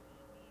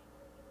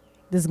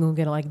 this is going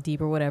to get like deep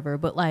or whatever,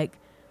 but like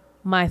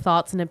my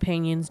thoughts and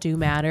opinions do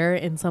matter.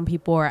 And some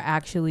people are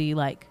actually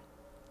like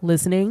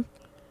listening.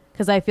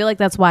 Because I feel like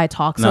that's why I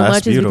talk so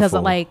much is because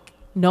like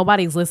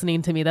nobody's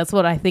listening to me. That's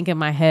what I think in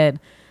my head.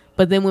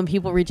 But then when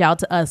people reach out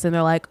to us and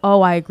they're like,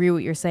 oh, I agree with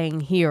what you're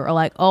saying here. Or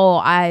like, oh,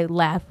 I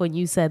laughed when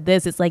you said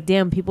this. It's like,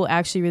 damn, people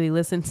actually really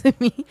listen to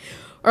me.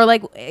 Or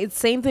like, it's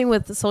same thing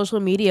with social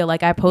media.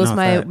 Like I post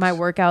my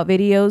workout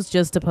videos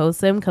just to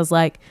post them. Cause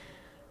like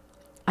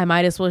I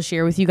might as well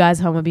share with you guys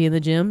how I'm gonna be in the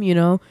gym, you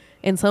know?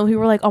 And some people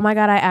were like, oh my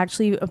God, I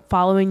actually am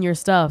following your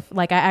stuff.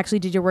 Like I actually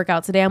did your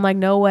workout today. I'm like,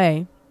 no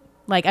way.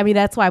 Like, I mean,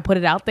 that's why I put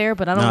it out there,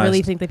 but I don't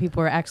really think that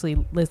people are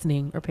actually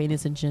listening or paying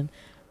attention.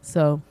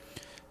 So.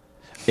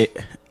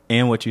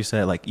 And what you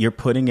said, like you're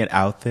putting it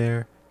out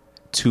there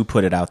to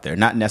put it out there,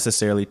 not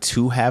necessarily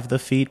to have the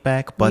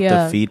feedback, but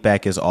the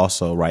feedback is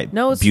also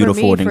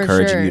beautiful and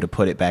encouraging you to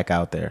put it back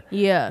out there.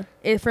 Yeah.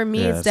 For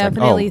me, it's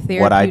definitely like,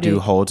 therapeutic. What I do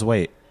holds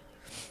weight.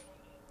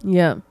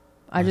 Yeah.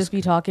 I just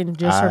be talking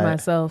just for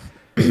myself.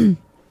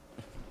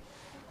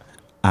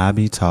 I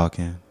be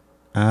talking.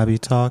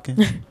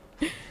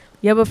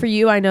 Yeah, but for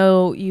you, I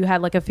know you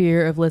had like a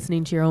fear of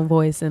listening to your own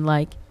voice and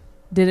like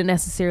didn't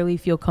necessarily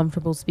feel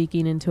comfortable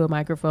speaking into a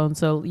microphone.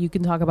 So you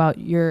can talk about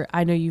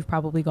I know you've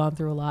probably gone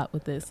through a lot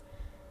with this.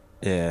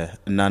 Yeah,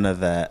 none of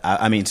that.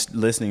 I mean,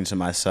 listening to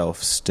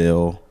myself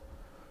still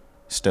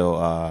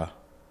not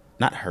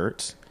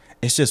hurts.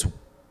 It's just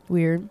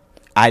weird.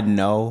 I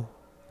know.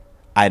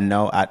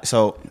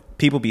 So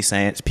people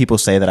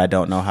say that I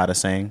don't know how to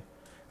sing.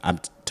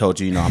 I'm told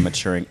you, I'm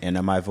maturing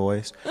into my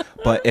voice.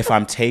 But if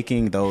I'm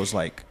taking those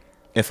like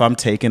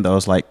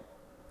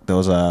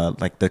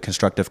the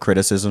constructive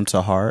criticism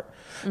to heart,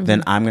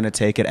 then I'm going to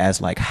take it as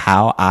like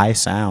how I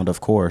sound,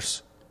 of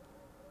course,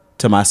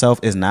 to myself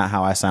is not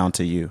how I sound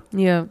to you.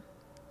 Yeah.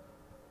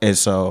 And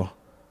so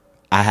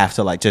I have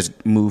to like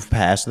just move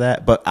past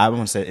that. But I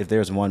want to say if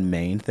there's one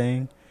main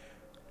thing,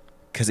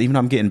 because even though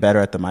I'm getting better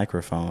at the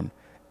microphone,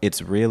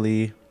 it's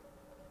really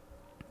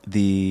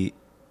the,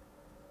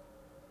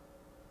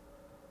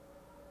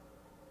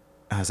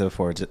 I said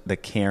before, the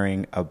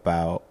caring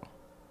about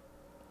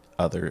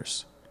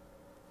others.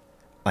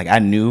 Like I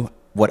knew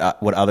what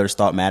others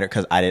thought mattered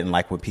because I didn't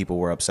like when people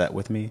were upset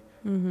with me.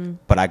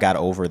 But I got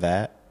over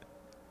that.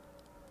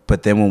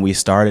 But then when we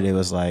started, it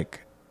was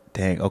like,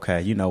 dang,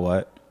 okay, you know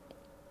what?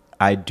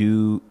 I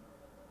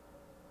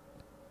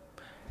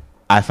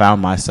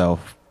found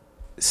myself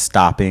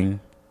stopping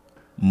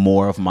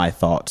more of my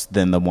thoughts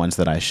than the ones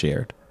that I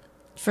shared.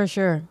 For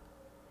sure.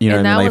 You know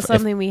and what I that mean? was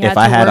something we had if to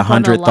I had work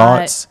 100 on a lot.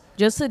 thoughts,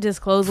 just to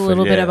disclose a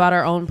little bit about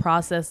our own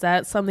process,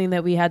 that's something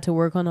that we had to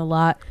work on a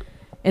lot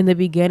in the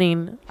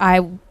beginning.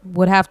 I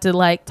would have to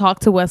like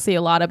talk to Wesley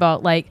a lot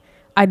about like,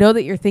 I know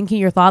that you're thinking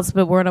your thoughts,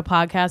 but we're on a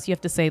podcast. You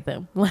have to say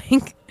them.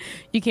 Like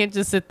you can't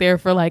just sit there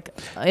for like,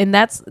 and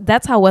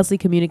that's how Wesley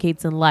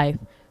communicates in life.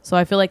 So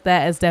I feel like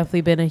that has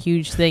definitely been a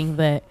huge thing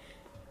that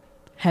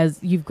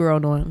you've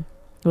grown on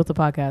with the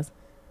podcast.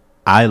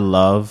 I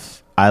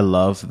love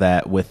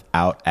that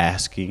without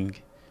asking,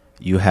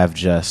 you have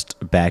just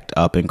backed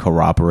up and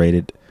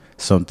corroborated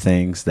some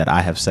things that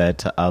I have said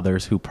to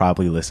others who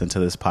probably listen to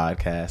this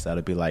podcast.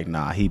 That'll be like,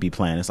 nah, he be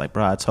playing. It's like,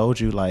 bro, I told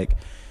you, like,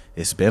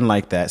 it's been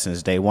like that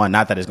since day one.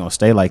 Not that it's going to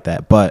stay like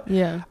that, but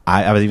yeah.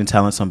 I was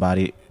telling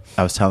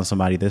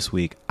somebody this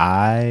week,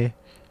 I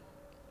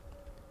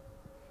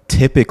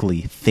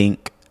typically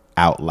think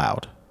out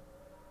loud.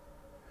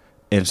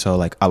 And so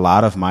like a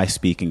lot of my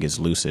speaking is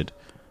lucid.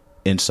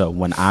 And so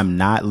when I'm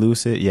not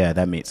lucid, yeah,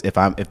 that means if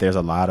there's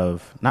a lot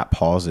of not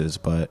pauses,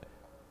 but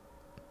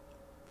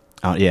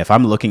if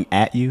I'm looking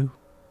at you,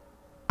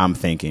 I'm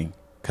thinking.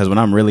 Because when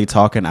I'm really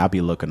talking, I'll be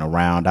looking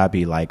around. I'll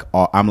be like,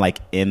 I'm like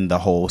in the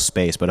whole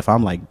space. But if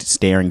I'm like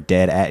staring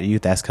dead at you,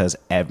 that's because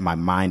my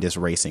mind is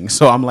racing.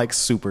 So I'm like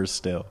super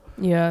still.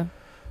 Yeah.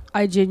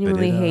 I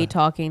genuinely hate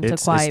talking to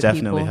quiet it's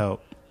definitely people.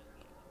 Helped.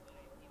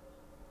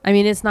 I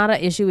mean, it's not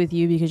an issue with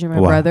you because you're my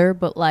brother,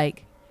 but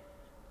like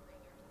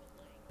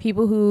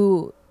people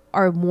who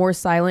are more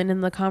silent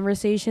in the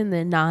conversation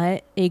than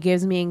not, it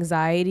gives me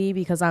anxiety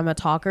because I'm a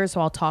talker, so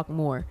I'll talk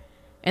more.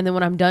 And then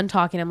when I'm done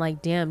talking, I'm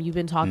like, damn, you've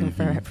been talking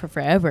for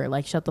forever.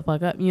 Like, shut the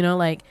fuck up. You know,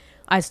 like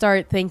I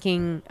start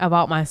thinking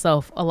about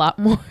myself a lot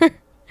more.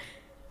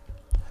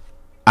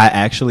 I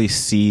actually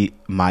see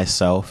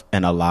myself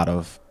in a lot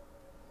of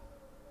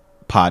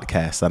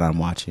podcasts that I'm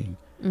watching.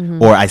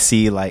 Or I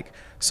see like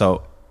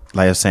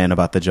I was saying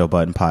about the Joe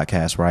Budden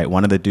podcast, right?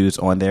 One of the dudes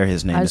on there,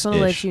 his name is Ish. I just want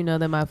to let you know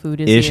that my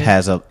food is Ish here.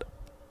 has a...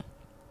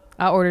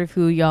 I ordered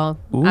food, y'all.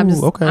 Ooh, I'm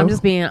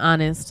just being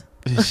honest.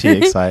 She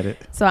excited.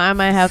 So I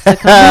might have to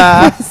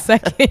come in for a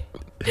second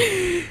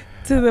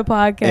to the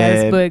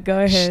podcast, but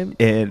go ahead.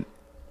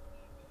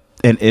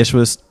 And Ish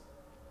was,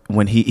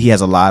 when he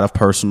has a lot of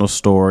personal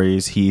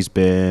stories. He's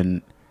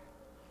done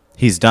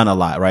a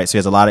lot, right? So he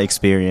has a lot of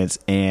experience,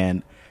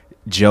 and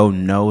Joe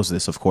knows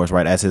this, of course,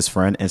 right, as his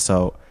friend. And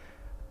so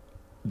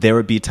there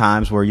would be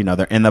times where,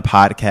 they're in the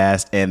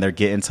podcast and they're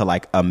getting to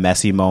like a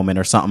messy moment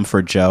or something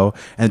for Joe.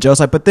 And Joe's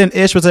like, but then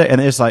Ish was there.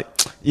 And Ish like,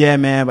 yeah,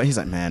 man. But he's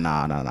like, man,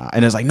 nah.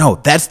 And it's like, no,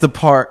 that's the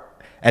part.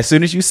 As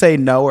soon as you say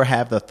no or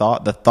have the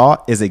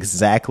thought is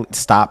exactly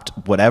stopped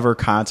whatever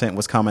content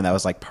was coming. That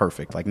was like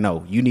perfect. Like,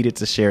 no, you needed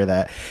to share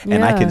that. Yeah.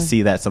 And I can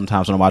see that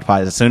sometimes when I watch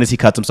podcasts. As soon as he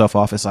cuts himself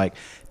off, it's like,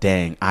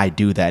 dang, I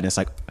do that. And it's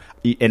like,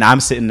 and I'm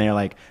sitting there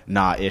like,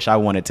 nah, Ish, I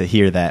wanted to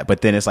hear that.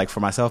 But then it's like,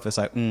 for myself, it's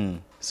like,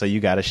 so you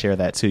got to share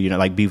that too.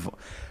 Like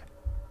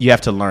you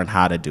have to learn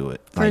how to do it.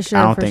 Like, for sure.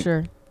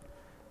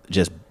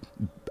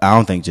 I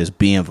don't think just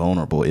being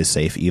vulnerable is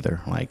safe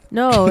either. Like,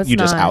 no, it's you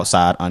just not.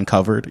 Outside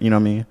uncovered. You know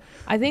what I mean?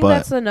 I think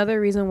that's another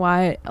reason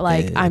why,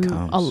 like,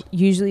 I'm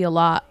usually a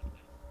lot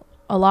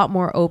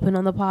more open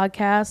on the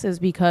podcast is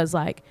because,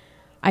 like,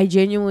 I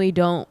genuinely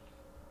don't.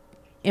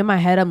 In my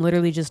head, I'm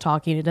literally just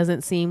talking. It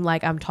doesn't seem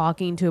like I'm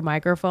talking to a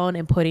microphone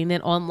and putting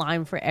it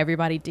online for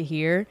everybody to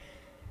hear.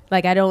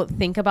 Like, I don't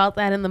think about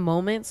that in the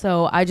moment.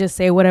 So I just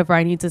say whatever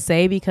I need to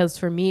say because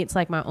for me, it's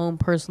like my own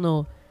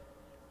personal,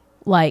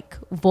 like,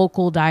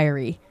 vocal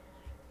diary.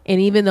 And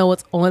even though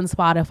it's on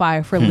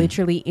Spotify for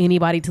literally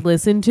anybody to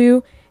listen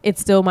to, it's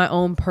still my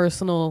own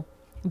personal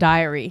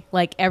diary.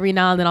 Like, every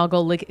now and then I'll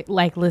go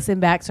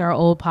listen back to our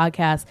old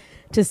podcast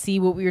to see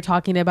what we were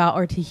talking about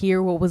or to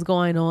hear what was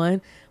going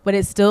on. But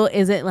it still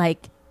isn't,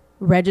 like,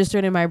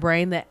 registered in my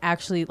brain that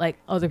actually, like,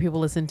 other people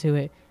listen to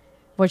it.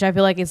 Which I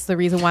feel like it's the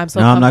reason why I'm so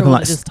comfortable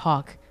to just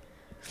talk.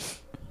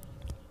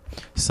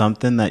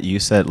 Something that you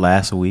said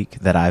last week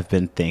that I've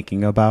been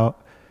thinking about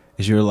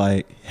is you're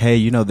like,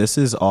 hey, this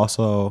is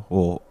also,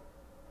 or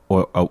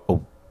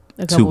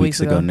 2 weeks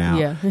ago now.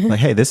 Yeah. Like,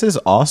 hey, this is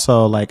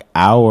also like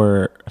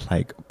our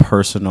like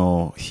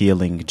personal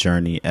healing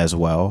journey as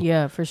well.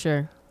 Yeah, for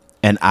sure.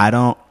 And I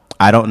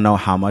don't know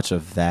how much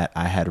of that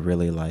I had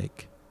really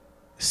like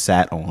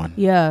sat on.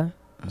 Yeah.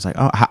 I was like,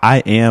 oh, I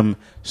am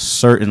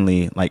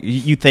certainly like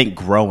you think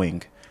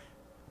growing,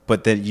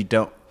 but then you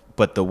don't.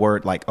 But the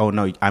word like, oh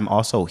no, I'm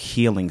also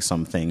healing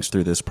some things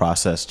through this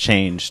process.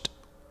 Changed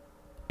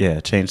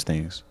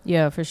things.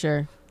 Yeah, for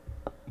sure.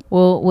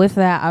 Well, with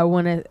that, I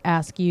want to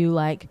ask you,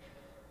 like,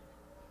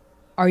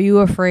 are you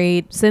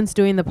afraid, since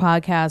doing the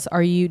podcast,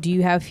 do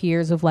you have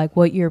fears of like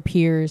what your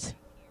peers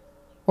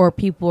or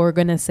people are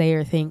going to say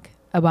or think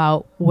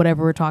about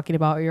whatever we're talking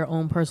about, or your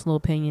own personal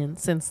opinion,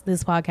 since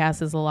this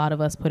podcast is a lot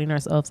of us putting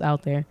ourselves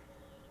out there?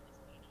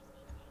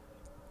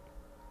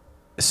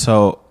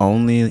 So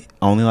only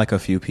like a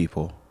few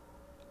people,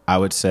 I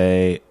would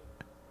say.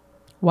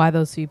 Why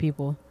those few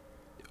people?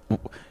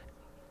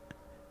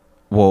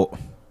 Well,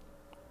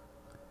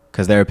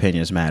 because their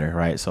opinions matter,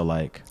 right? So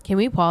like, can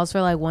we pause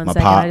for like 1 my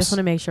second? I pops. just want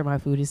to make sure my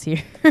food is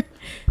here.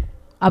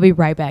 I'll be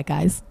right back,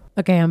 guys.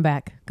 Okay, I'm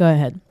back. Go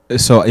ahead.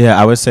 So yeah,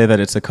 I would say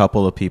that it's a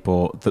couple of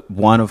people.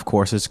 One, of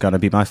course, is going to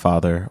be my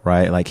father,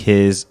 right? Like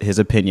his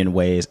opinion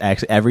weighs.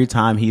 Actually, every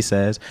time he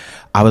says,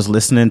 "I was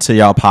listening to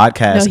y'all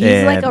podcast," no,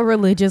 he's like a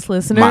religious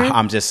listener.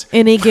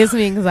 and it gives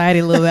me anxiety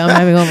a little bit. I'm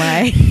not even gonna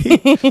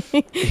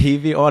lie. He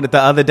be on it. The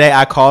other day,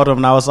 I called him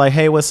and I was like,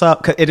 "Hey, what's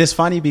up?" 'Cause it is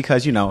funny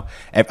because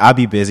if I'll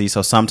be busy,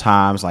 so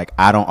sometimes like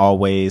we don't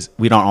always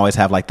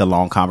have like the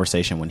long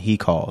conversation when he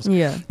calls.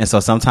 Yeah, and so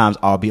sometimes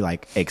I'll be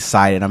like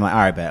excited. I'm like, all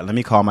right, bet. Let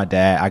me call my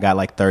dad. I got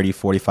like 30,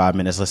 45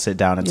 minutes. Let's sit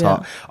down and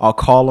talk. I'll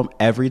call him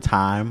every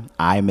time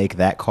I make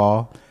that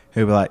call.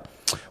 He'll be like,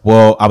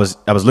 well, I was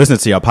listening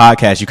to your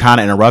podcast. You kind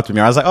of interrupted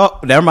me. I was like, oh,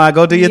 never mind.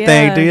 Go do your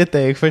thing. Do your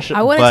thing for sure.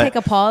 I want to take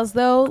a pause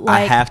though.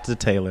 Like, I have to,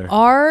 Taylor.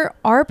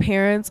 Our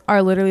parents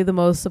are literally the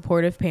most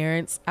supportive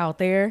parents out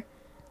there.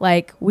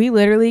 Like we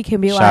literally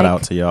can be shout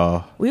out to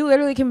y'all. We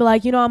literally can be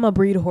like, I'm gonna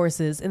breed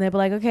horses, and they'd be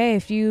like, okay,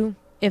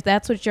 if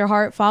that's what your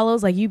heart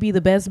follows, like you be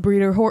the best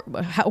breeder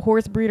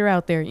horse breeder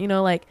out there.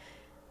 Like.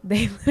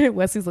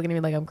 Wesley's looking at me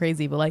like I'm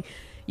crazy, but like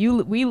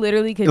we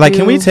literally could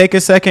can we take a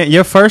second?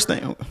 Your first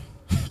thing,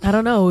 I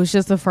don't know, it was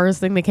just the first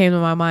thing that came to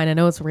my mind. I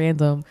know it's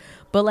random,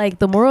 but like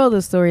the moral of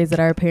the story is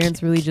that our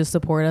parents really just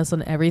support us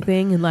on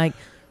everything. And like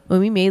when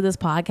we made this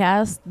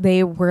podcast,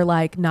 they were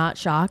like not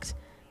shocked.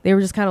 They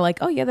were just kind of like,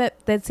 oh yeah,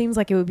 that seems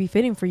like it would be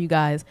fitting for you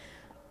guys.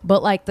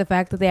 But like the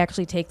fact that they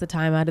actually take the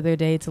time out of their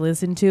day to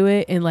listen to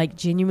it and like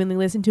genuinely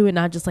listen to it,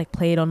 not just like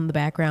play it on in the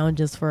background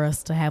just for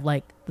us to have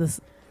like this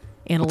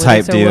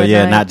type deal,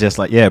 not just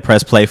like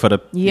press play for the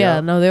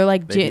no, they're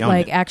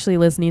like actually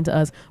listening to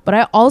us. But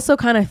I also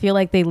kind of feel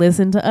like they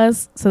listen to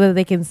us so that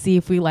they can see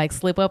if we like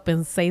slip up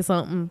and say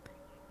something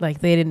like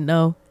they didn't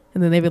know,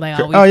 and then they'd be like,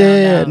 no,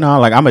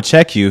 like I'm gonna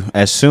check you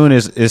as soon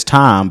as it's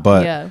time.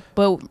 But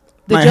but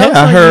the joke's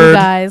on you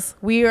guys.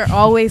 We are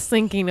always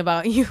thinking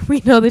about you.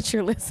 We know that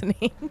you're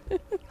listening.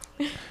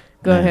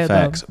 Go ahead.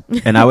 Facts.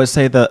 And I would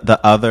say the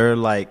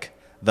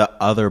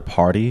other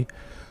party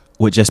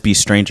would just be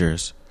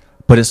strangers.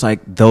 But it's like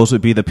those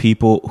would be the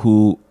people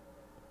who,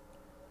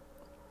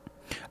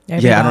 I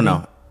don't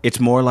know. It's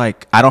more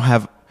like I don't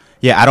have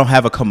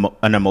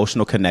an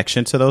emotional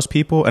connection to those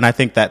people, and I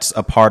think that's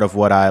a part of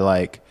what I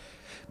like.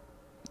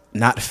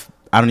 I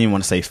don't even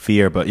want to say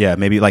fear, but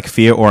maybe like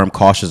fear or I'm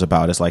cautious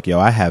about. It's like,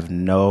 I have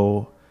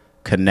no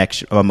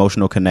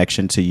emotional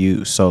connection to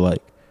you, so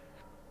like,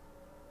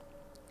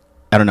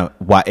 I don't know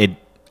why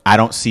I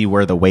don't see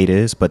where the weight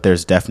is, but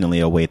there's definitely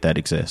a weight that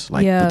exists.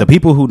 Like the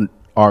people who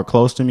are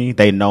close to me,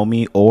 they know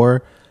me,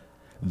 or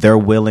they're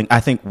willing. I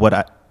think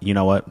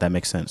that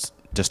makes sense.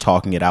 Just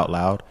talking it out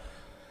loud.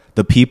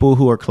 The people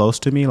who are close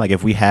to me, like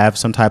if we have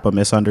some type of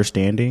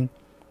misunderstanding,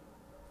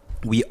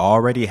 we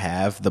already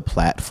have the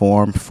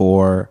platform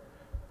for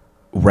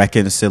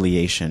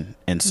reconciliation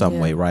in some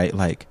way, right?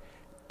 Like,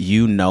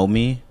 you know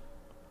me,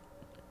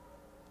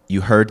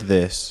 you heard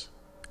this,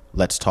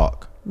 let's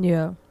talk.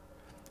 Yeah.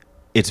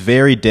 It's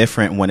very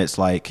different when it's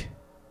like,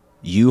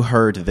 you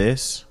heard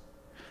this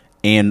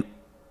and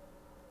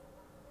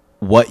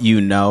what you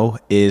know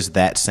is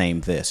that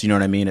same this. You know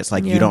what I mean? It's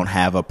like you don't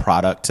have a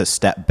product to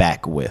step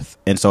back with.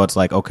 And so it's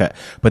like, okay,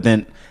 but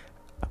then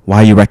why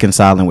are you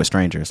reconciling with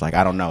strangers? Like,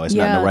 I don't know. It's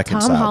nothing to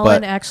reconcile. Tom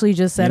Holland actually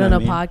just said on a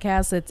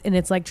podcast,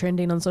 it's like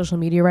trending on social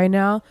media right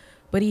now,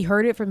 but he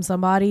heard it from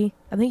somebody.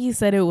 I think he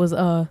said it was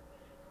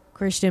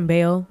Christian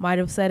Bale might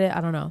have said it.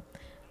 I don't know.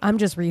 I'm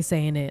just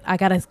re-saying it. I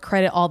got to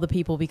credit all the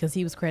people because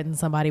he was crediting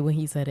somebody when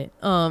he said it.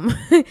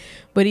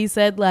 But he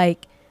said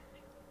like,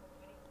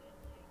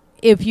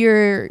 if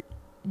you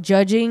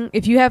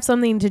have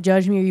something to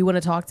judge me or you want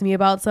to talk to me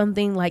about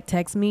something, like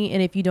text me.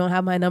 And if you don't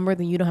have my number,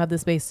 then you don't have the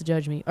space to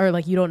judge me, or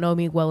like you don't know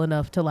me well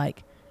enough to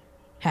like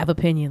have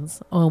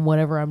opinions on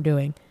whatever I'm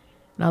doing.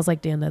 And I was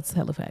like, damn, that's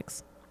hella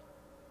facts.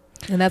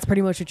 And that's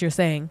pretty much what you're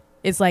saying.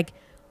 It's like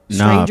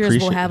strangers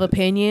will have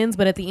opinions,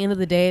 but at the end of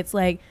the day, it's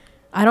like,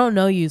 I don't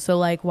know you. So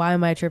like, why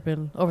am I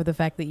tripping over the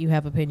fact that you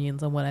have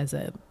opinions on what I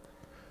said?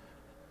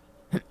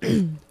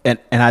 And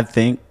I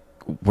think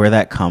where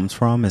that comes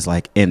from is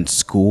like in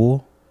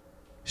school,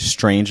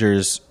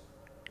 strangers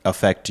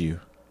affect you.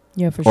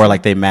 Yeah, for Or sure.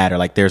 like they matter.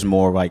 Like there's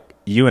more like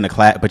you in a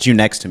class, but you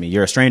next to me.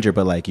 You're a stranger,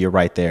 but like you're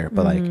right there.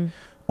 But like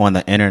on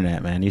the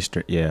internet, man,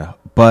 yeah.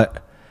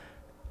 But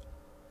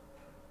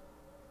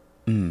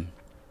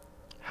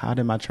how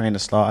did my train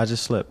of thought? I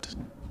just slipped.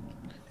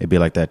 It'd be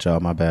like that, y'all.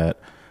 My bad.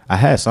 I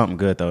had something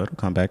good though. It'll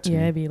come back to me.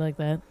 Yeah, it'd be like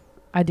that.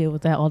 I deal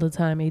with that all the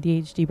time.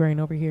 ADHD brain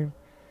over here.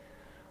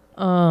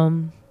 I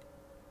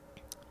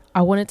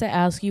wanted to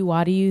ask you,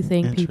 why do you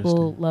think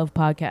people love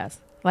podcasts?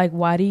 Like,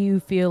 why do you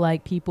feel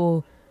like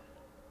people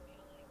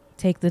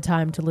take the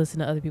time to listen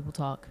to other people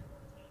talk?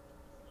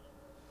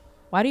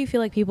 Why do you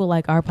feel like people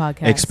like our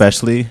podcast?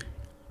 Especially,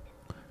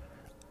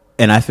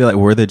 and I feel like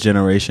we're the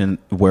generation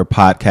where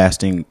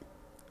podcasting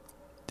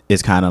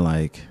is kind of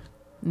like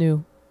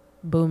new,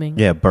 booming.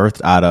 Yeah,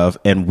 birthed out of,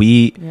 and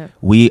we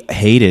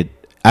hated.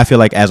 I feel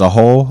like as a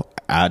whole,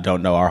 I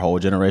don't know our whole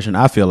generation.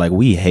 I feel like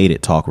we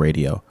hated talk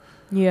radio.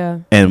 Yeah,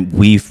 and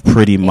we've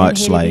pretty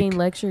much like being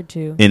lectured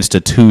to,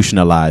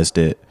 institutionalized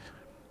it.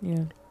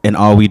 Yeah, and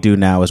all we do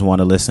now is want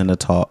to listen to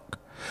talk.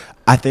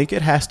 I think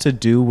it has to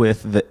do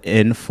with the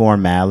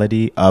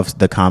informality of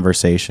the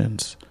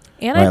conversations.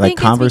 And right? I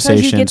think like it's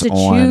because you get to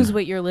choose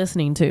what you're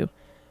listening to.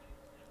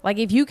 Like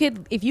if you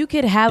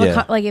could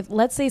have like if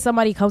let's say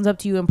somebody comes up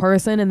to you in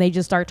person and they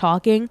just start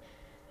talking,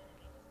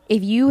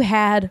 if you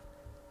had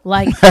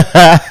like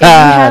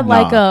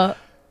like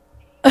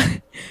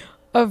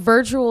a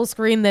virtual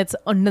screen that's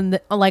on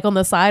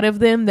the side of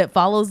them that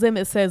follows them,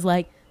 it says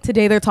like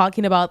today they're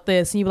talking about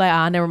this, and you're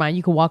like, never mind,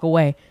 you can walk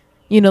away.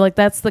 You know, like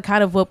that's the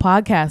kind of what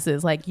podcast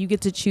is. Like you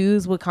get to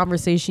choose what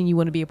conversation you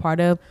want to be a part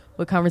of,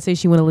 what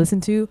conversation you want to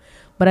listen to.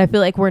 But I feel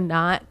like we're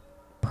not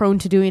prone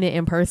to doing it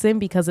in person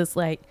because it's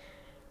like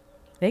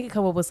they could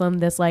come up with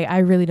something that's like, I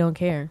really don't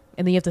care.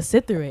 And then you have to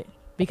sit through it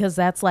because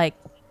that's like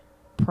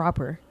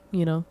proper,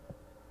 you know?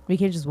 We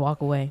can't just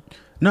walk away.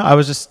 No, I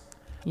was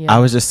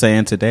just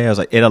saying today, I was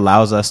like, it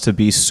allows us to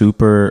be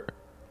super,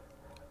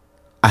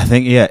 I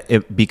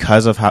think,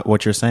 because of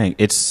what you're saying,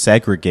 it's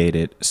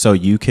segregated. So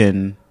you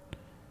can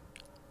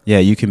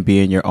be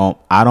in your own.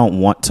 I don't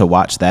want to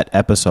watch that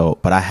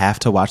episode, but I have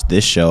to watch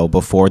this show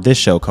before this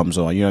show comes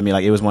on. You know what I mean?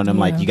 Like it was one of them,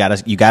 like you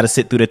gotta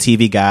sit through the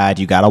TV guide.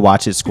 You gotta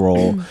watch it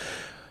scroll.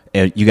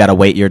 And you gotta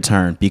wait your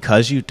turn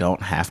because you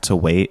don't have to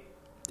wait.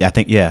 I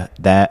think,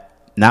 that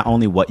not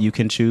only what you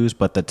can choose,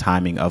 but the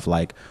timing of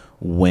like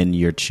when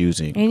you're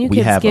choosing. And we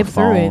have skip a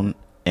phone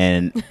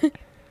and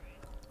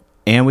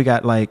we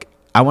got like,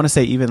 I want to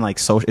say even like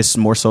it's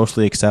more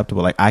socially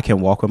acceptable. Like I can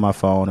walk with my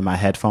phone and my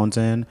headphones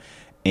in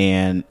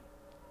and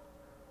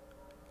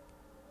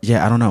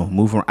I don't know,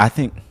 move around. I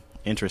think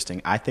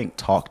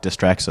talk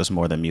distracts us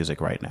more than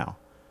music right now.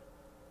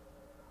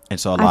 And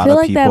so a lot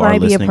of people are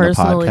listening to podcasts.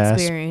 I feel like that might be a personal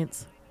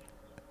experience.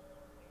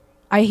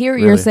 I hear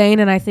what you're saying,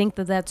 and I think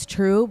that that's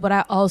true, but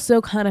I also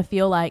kind of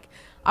feel like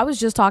I was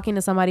just talking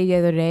to somebody the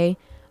other day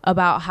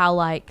about how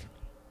like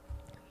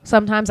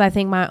sometimes I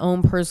think my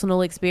own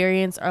personal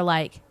experience or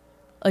like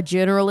a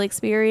general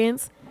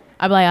experience,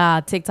 I'm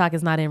like, TikTok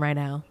is not in right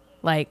now.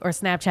 Like, or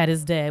Snapchat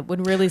is dead,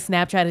 when really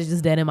Snapchat is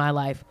just dead in my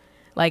life.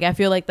 Like, I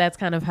feel like that's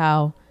kind of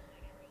how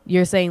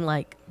you're saying,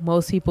 like,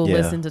 most people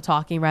listen to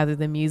talking rather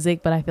than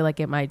music, but I feel like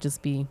it might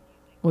just be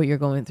what you're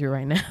going through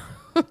right now.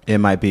 It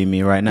might be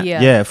me right now.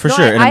 Yeah, for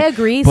sure. I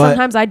agree.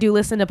 Sometimes I do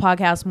listen to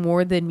podcasts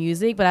more than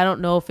music, but I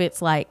don't know if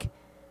it's like,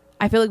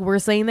 I feel like we're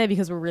saying that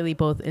because we're really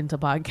both into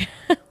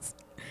podcasts.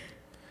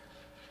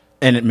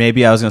 And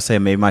maybe I was going to say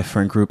maybe my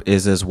friend group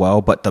is as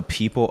well, but the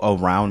people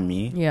around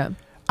me,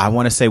 I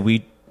want to say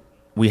we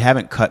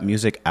haven't cut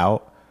music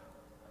out,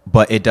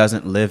 but it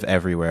doesn't live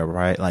everywhere,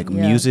 right? Like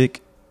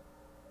music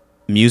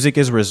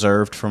is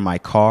reserved for my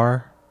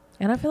car,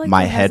 and I feel like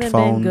my there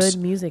headphones, hasn't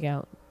been good music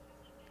out.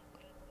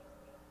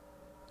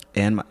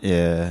 And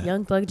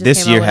Young Thug just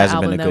this came year out with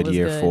hasn't an been a album good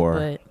year good,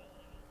 for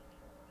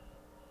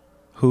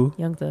who?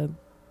 Young Thug.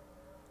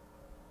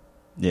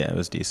 Yeah, it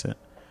was decent.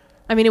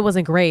 I mean, it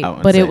wasn't great,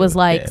 but it was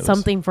like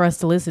something for us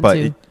to listen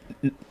to.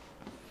 It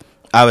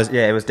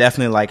was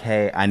definitely like,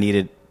 hey, I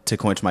needed to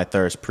quench my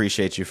thirst.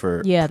 Appreciate you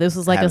for this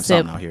was like a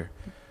sip out here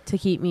to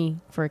keep me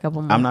for a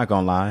couple months. I'm not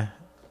gonna lie,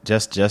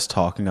 just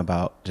talking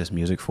about just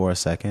music for a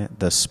second.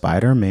 The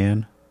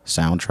Spider-Man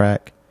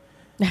soundtrack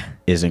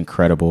is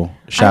incredible.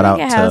 Shout out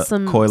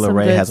to Coi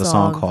Leray has a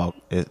song called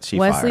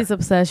Wesley's Fire.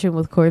 Obsession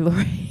with Coi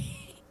Leray.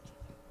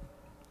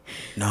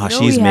 No,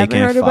 she's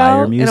making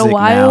fire music in a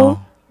while,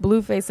 now.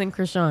 Blueface and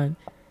Krishan.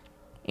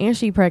 And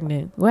she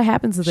pregnant. What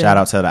happens to them? Shout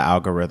out to the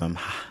algorithm.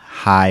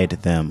 Hide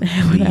them,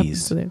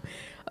 please.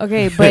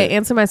 Okay, but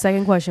answer my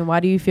second question. Why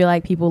do you feel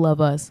like people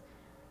love us?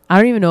 I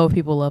don't even know if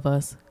people love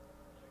us.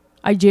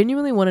 I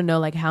genuinely want to know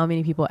like how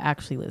many people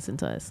actually listen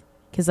to us.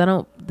 Because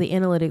the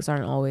analytics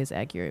aren't always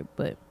accurate,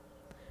 but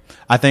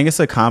I think it's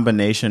a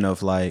combination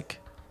of like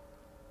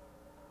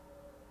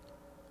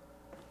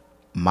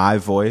my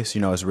voice,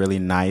 is really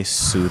nice,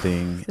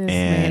 soothing,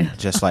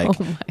 just like,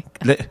 oh my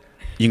God.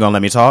 You gonna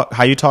let me talk?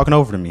 How you talking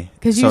over to me?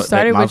 Because you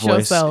started with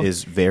yourself.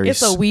 Is very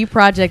it's a we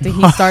project and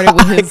he started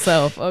with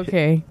himself.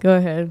 Okay, go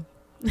ahead.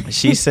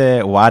 She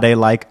said why they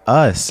like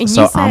us. And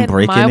so you I'm said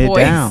breaking my it voice.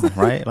 down,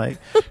 right? Like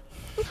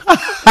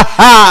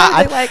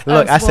They like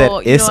look, us. I said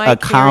Well, it's I a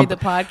carry the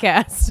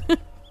podcast.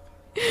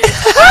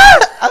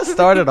 I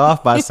started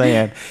off by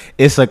saying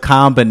it's a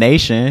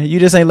combination. You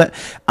just ain't let.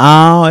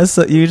 Oh,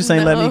 you just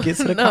ain't let me get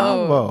to the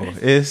combo.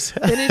 It's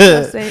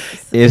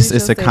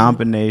it's a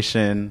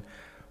combination.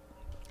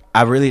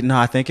 I really no.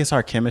 I think it's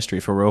our chemistry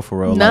for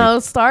real. No,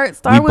 like, start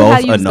we with how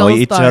both you annoy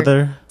each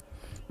other,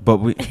 but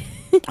we.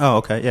 Oh,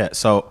 okay, yeah.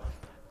 So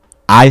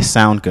I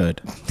sound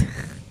good.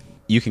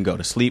 You can go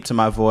to sleep to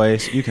my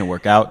voice. You can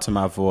work out to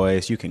my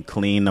voice. You can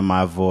clean to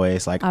my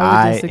voice. Like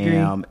I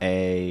am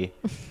a.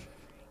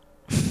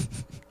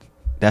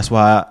 That's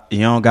why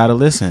you don't gotta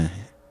listen.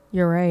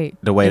 You're right.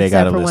 The way they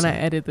gotta listen. Except for when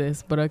I edit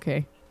this, but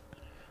okay.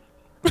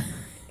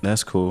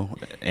 That's cool.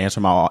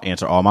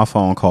 Answer all my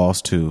phone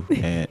calls too.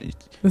 And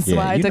that's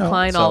why I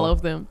decline all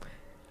of them.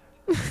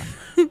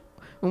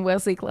 When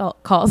Wesley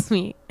calls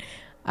me,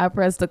 I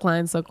press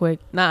decline so quick.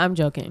 Nah, I'm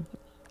joking.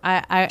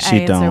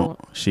 She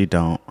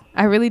don't.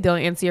 I really don't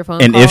answer your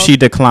phone. And calls. if she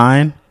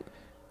decline,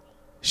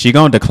 she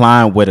gonna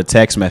decline with a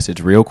text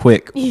message real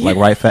quick, like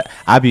right fast.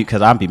 I'd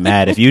be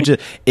mad if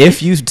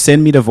you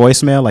send me the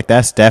voicemail. Like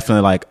that's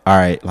definitely like all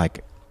right,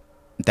 like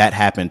that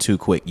happened too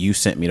quick. You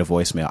sent me the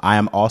voicemail. I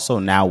am also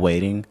now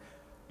waiting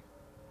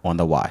on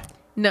the why.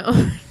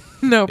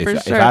 No, for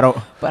sure. If I don't,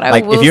 but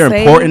like if you're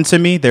important to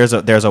me, there's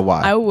a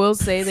why. I will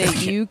say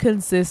that you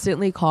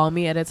consistently call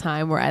me at a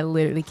time where I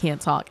literally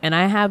can't talk, and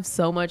I have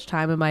so much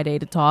time in my day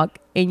to talk,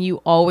 and you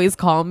always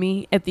call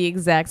me at the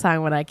exact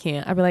time when I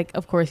can't. I'd be like,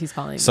 of course he's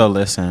calling me. So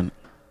listen.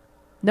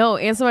 No,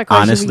 answer my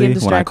question. Honestly,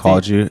 when I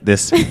called you,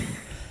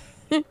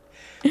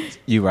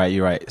 you're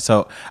right.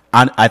 So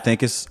I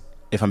think it's,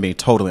 if I'm being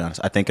totally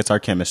honest, I think it's our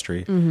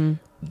chemistry. Mm-hmm.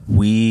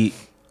 We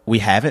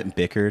haven't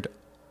bickered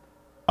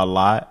a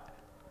lot.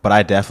 But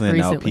I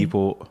definitely know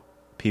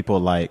people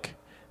like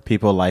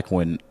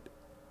when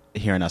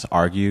hearing us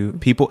argue.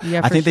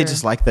 I think they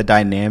just like the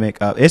dynamic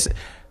of it's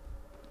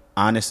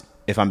honest.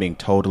 If I'm being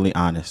totally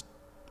honest,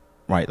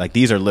 right? Like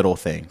these are little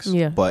things,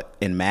 yeah. But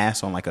in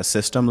mass, on like a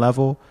system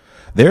level,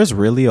 there's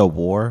really a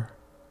war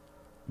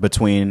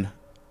between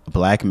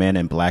black men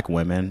and black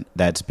women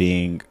that's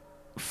being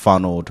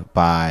funneled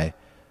by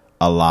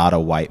a lot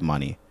of white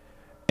money.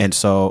 And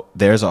so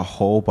there's a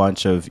whole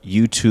bunch of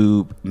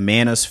YouTube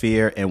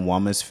manosphere and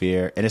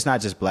womansphere. And it's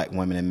not just black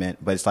women and men,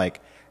 but it's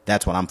like,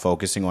 that's what I'm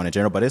focusing on in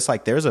general. But it's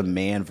like there's a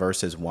man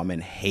versus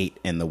woman hate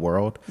in the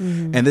world.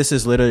 Mm-hmm. And this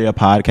is literally a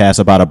podcast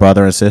about a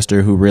brother and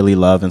sister who really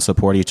love and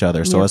support each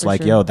other. So it's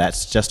like, yo,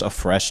 that's just a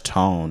fresh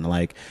tone.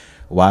 Like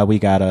why we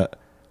gotta,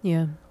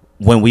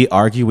 when we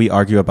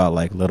argue about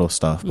like little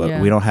stuff,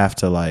 but we don't have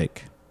to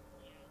like,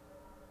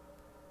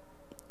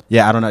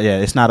 I don't know. Yeah,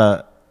 it's not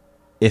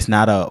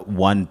a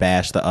one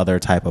bash the other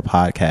type of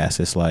podcast.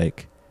 It's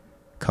like,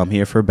 come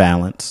here for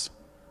balance.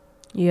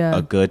 Yeah.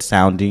 A good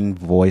sounding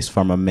voice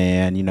from a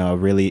man, a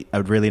really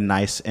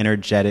nice,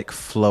 energetic,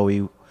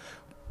 flowy.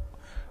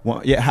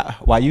 Well, yeah.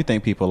 Why you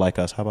think people like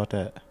us? How about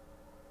that?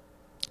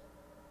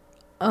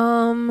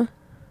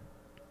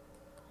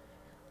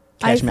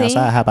 Catch me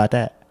outside. How about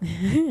that?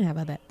 How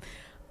about that?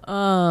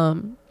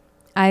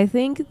 I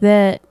think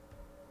that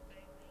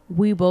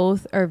we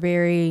both are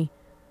very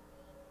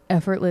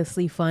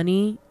effortlessly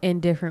funny in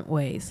different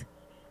ways,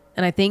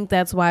 and I think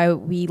that's why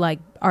we like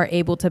are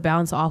able to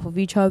bounce off of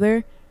each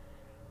other.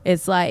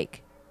 It's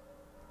like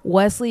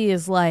Wesley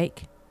is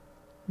like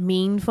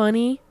mean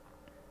funny,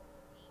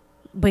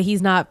 but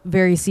he's not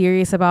very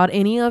serious about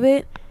any of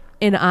it,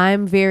 and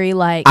I'm very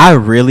like, I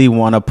really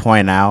want to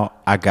point out,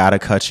 I gotta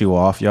cut you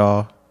off,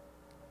 y'all.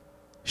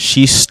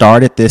 She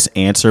started this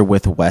answer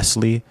with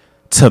Wesley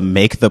to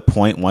make the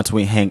point once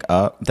we hang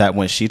up that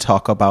when she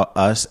talk about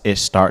us, it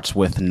starts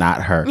with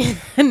not her.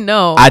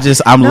 No,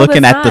 I'm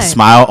looking at the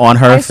smile on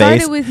her face. I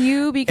started with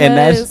you because, and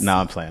that's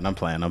I'm playing.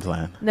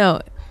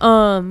 No,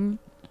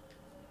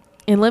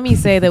 and let me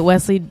say that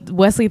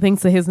Wesley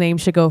thinks that his name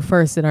should go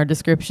first in our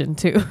description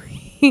too.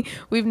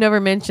 We've never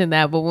mentioned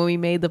that, but when we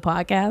made the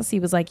podcast, he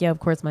was like, "Yeah, of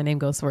course my name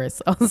goes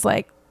first." I was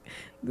like,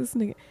 "This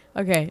nigga."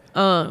 Okay.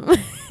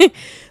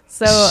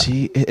 So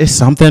is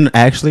something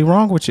actually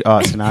wrong with you? Oh,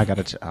 so now I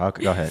gotta.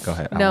 Go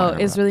ahead. No,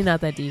 it's really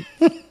not that deep.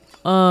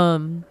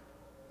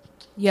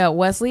 Yeah,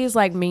 Wesley is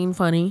like mean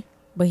funny,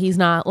 but he's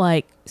not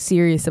like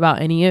serious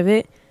about any of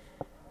it,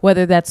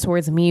 whether that's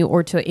towards me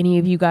or to any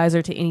of you guys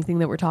or to anything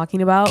that we're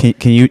talking about.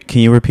 Can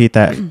you repeat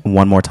that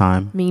one more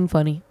time? Mean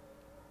funny,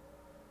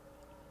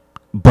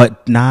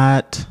 but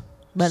not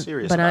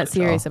serious. But not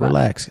serious about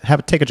Relax.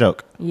 Take a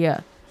joke. Yeah,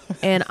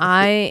 and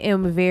I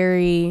am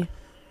very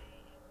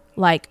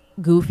like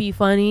goofy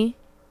funny.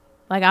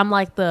 Like I'm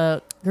like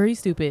the very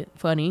stupid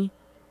funny,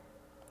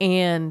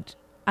 and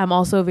I'm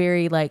also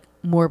very like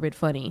morbid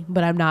funny,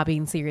 but I'm not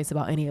being serious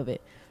about any of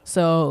it.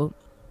 So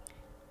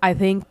I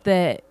think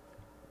that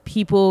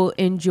people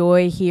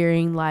enjoy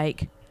hearing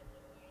like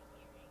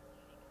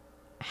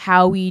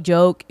how we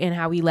joke and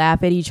how we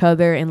laugh at each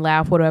other and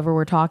laugh whatever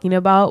we're talking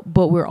about,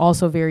 but we're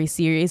also very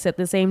serious at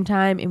the same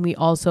time, and we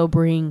also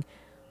bring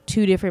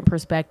two different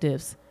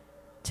perspectives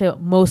to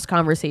most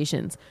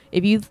conversations.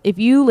 If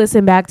you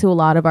listen back to a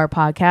lot of our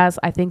podcasts,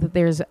 I think that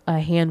there's a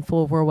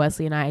handful where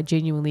Wesley and I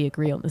genuinely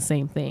agree on the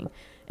same thing.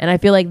 And I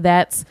feel like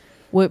that's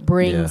what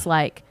brings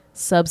like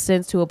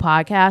substance to a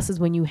podcast, is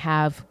when you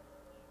have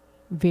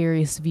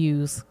various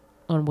views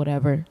on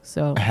whatever.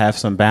 So have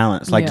some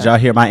balance. Like, did y'all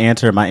hear my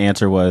answer? My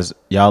answer was,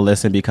 y'all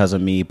listen because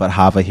of me, but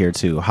Hava here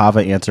too.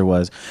 Hava answer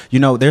was,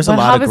 there's a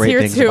lot of great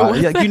things about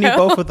it. You need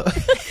both of them.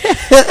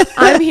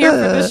 I'm here for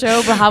the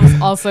show, but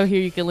Hava's also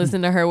here. You can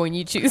listen to her when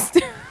you choose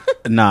to.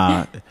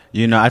 Nah,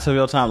 I tell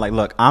you all the time, like,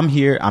 look, I'm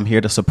here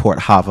to support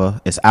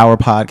Hava. It's our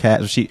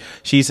podcast.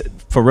 She's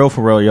for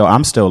real, yo.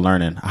 I'm still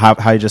learning.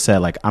 How you just said,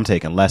 like, I'm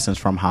taking lessons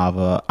from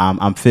Hava.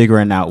 I'm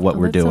figuring out what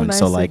we're doing.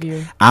 So like,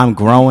 I'm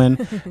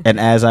growing, and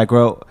as I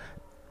grow,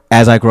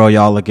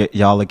 y'all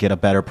will get a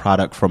better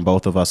product from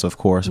both of us, of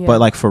course. Yeah. But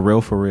like, for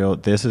real,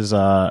 this is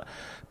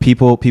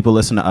people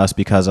listen to us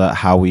because of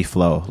how we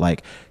flow.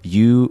 Like,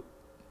 you,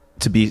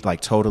 to be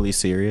like totally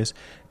serious,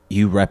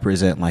 you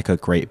represent like a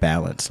great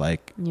balance.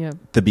 Like,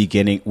 the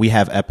beginning, we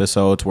have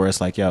episodes where it's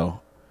like,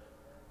 yo,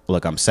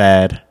 look, I'm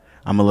sad,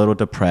 I'm a little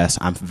depressed,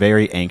 I'm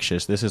very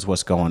anxious, this is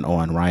what's going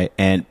on, right?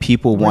 And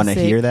people want to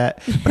hear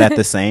that, but at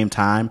the same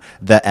time,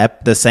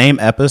 the same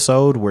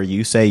episode where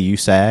you say you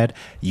sad,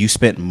 you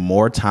spent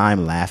more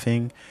time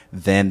laughing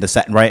than the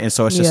sad, right? And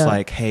so it's just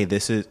like, hey,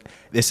 this is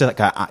like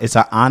it's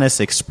an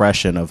honest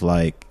expression of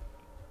like,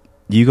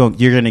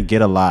 you're gonna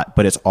get a lot,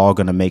 but it's all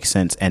gonna make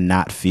sense and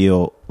not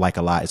feel like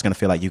a lot. It's gonna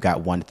feel like you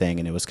got one thing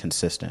and it was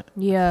consistent.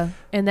 Yeah,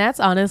 and that's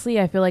honestly,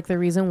 I feel like the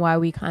reason why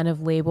we kind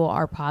of label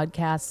our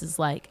podcast is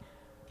like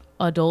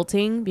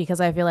adulting, because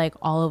I feel like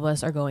all of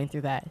us are going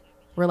through that.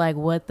 We're like,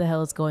 what the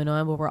hell is going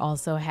on? But we're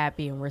also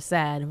happy and we're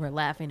sad and we're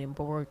laughing, and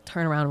but we're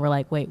turn around and we're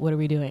like, wait, what are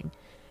we doing?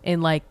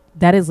 And like,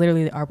 that is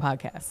literally our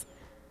podcast.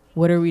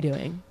 What are we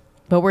doing?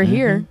 But we're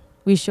here.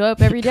 We show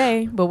up every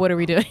day, but what are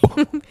we doing?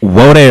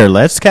 Whoa there,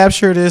 let's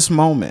capture this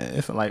moment.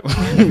 If like, what's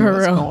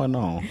going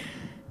on?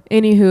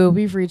 Anywho,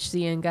 we've reached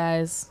the end,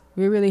 guys.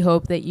 We really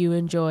hope that you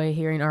enjoy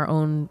hearing our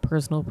own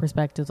personal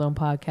perspectives on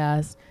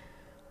podcasts.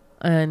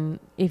 And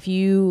if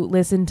you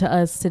listen to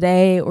us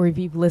today, or if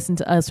you've listened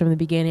to us from the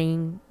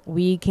beginning,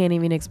 we can't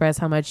even express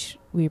how much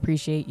we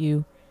appreciate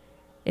you.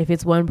 If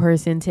it's one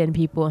person, 10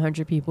 people,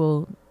 100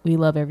 people, we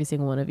love every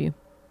single one of you.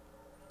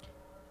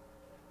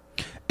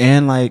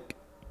 And like,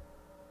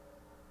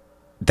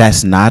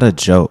 that's not a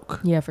joke.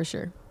 Yeah, for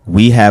sure.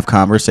 We have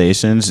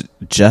conversations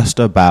just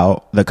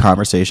about the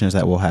conversations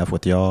that we'll have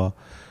with y'all.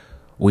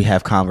 We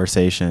have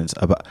conversations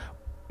about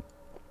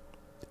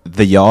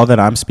the y'all that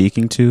I'm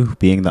speaking to,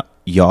 being the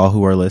y'all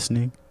who are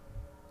listening.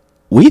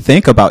 We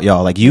think about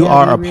y'all. Like, you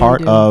are a really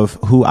part of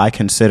who I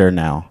consider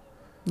now.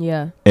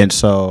 Yeah. And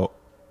so,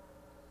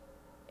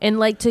 and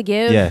like, to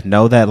give,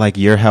 know that like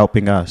you're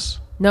helping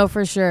us. No,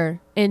 for sure.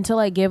 And to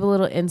like give a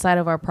little insight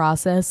of our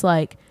process,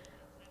 like,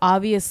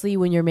 obviously,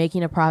 when you're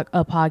making a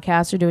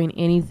podcast or doing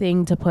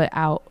anything to put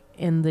out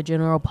in the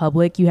general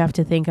public, you have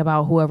to think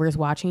about whoever's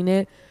watching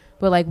it.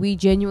 But like, we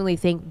genuinely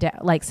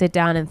sit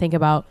down and think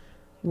about,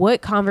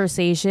 what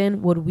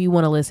conversation would we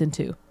want to listen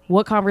to?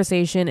 What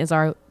conversation is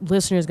our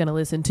listeners going to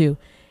listen to?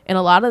 And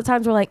a lot of the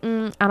times we're like,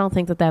 I don't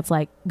think that that's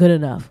like good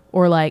enough,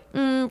 or like,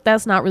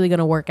 that's not really going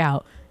to work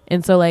out.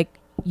 And so like,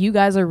 you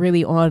guys are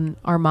really on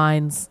our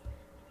minds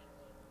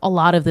a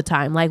lot of the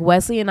time. Like,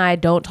 Wesley and I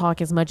don't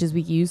talk as much as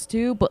we used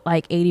to, but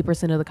like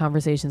 80% of the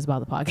conversation is about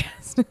the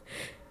podcast.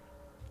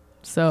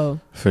 So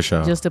for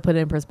sure, just to put it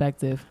in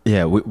perspective.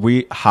 Yeah,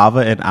 we Hava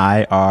and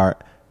I are,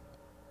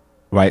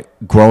 right,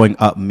 growing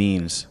up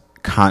means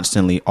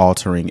constantly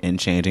altering and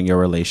changing your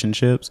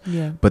relationships.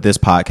 Yeah. But this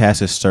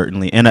podcast is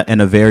certainly in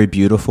a very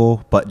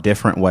beautiful but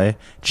different way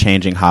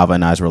changing Hava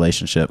and I's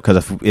relationship.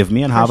 Because if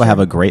me and Hava have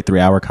a great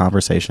 3-hour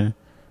conversation,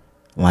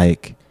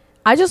 like,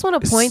 I just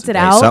want to point it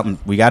out.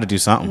 We got to do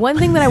something. One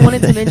thing that I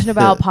wanted to mention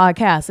about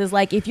podcasts is,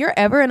 like, if you're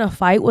ever in a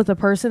fight with the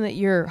person that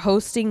you're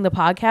hosting the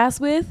podcast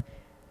with,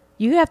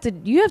 you have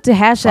to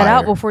hash that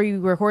out before you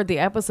record the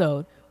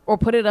episode, or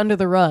put it under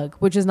the rug,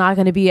 which is not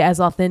going to be as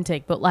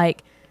authentic. But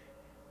like,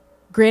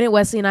 granted,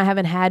 Wesley and I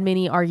haven't had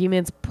many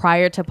arguments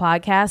prior to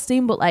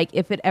podcasting, but like,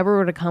 if it ever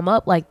were to come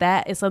up, like,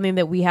 that is something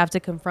that we have to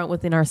confront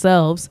within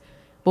ourselves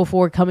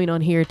before coming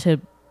on here to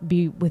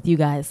be with you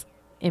guys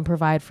and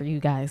provide for you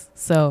guys.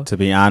 So, to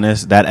be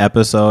honest, that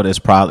episode is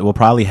we'll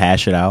probably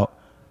hash it out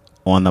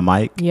on the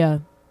mic. Yeah.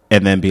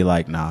 And then be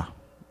like, nah,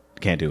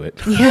 can't do it.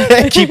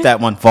 Keep that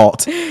one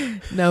vault.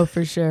 No,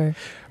 for sure.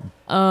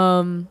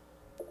 There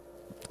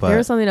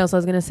was something else I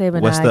was going to say,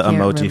 but what's the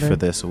emoji for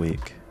this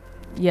week?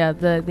 Yeah,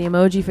 the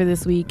emoji for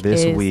this week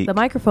is the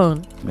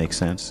microphone. Makes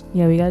sense.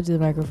 Yeah, we got to do the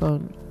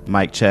microphone.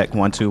 Mic check,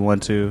 1 2 1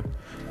 2.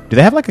 Do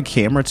they have like a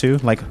camera too?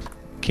 Like,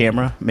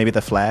 camera, maybe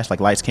the flash, like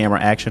lights, camera,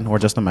 action, or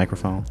just the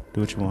microphone? Do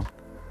what you want.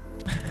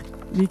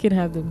 You can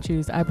have them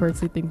choose. I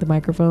personally think the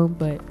microphone,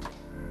 but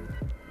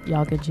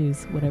y'all can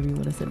choose whatever you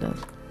want to send us.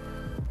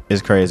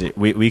 It's crazy.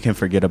 We can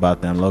forget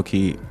about them. Low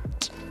key,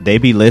 they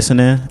be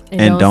listening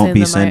and don't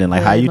be sending.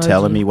 Like, how you emoji.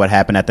 Telling me what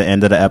happened at the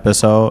end of the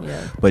episode,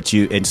 but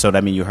so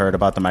that means you heard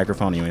about the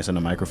microphone and you ain't send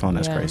the microphone?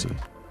 That's crazy.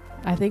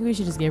 I think we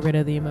should just get rid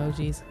of the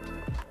emojis.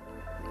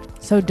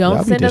 So don't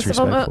Y'all be send us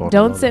disrespectful.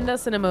 don't send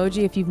us an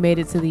emoji if you've made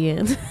it to the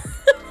end.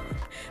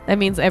 That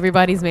means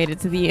everybody's made it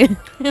to the end.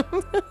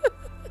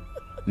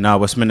 No,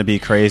 what's meant to be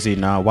crazy?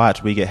 No,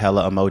 watch. We get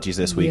hella emojis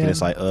this week, Yeah. and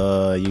it's like,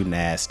 you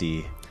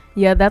nasty.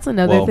 Yeah, that's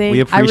another Well, thing. we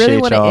I really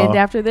appreciate want to y'all. end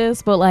after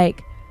this, but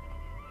like,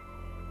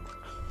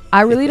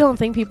 I really don't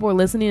think people are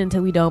listening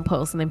until we don't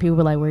post, and then people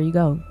are like, "Where you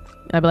go?"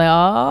 I'd be like,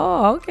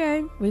 "Oh,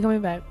 okay, we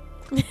coming back."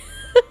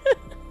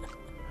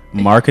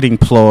 Marketing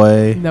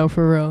ploy. No,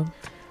 for real.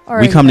 All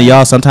We right, come to guys.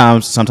 y'all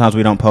sometimes. Sometimes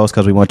we don't post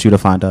because we want you to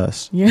find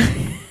us. Yeah,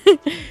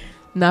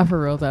 not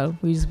for real though.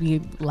 We just be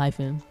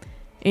lifing.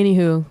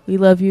 Anywho, we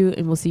love you,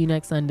 and we'll see you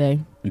next Sunday.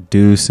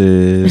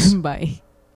 Deuces. Bye.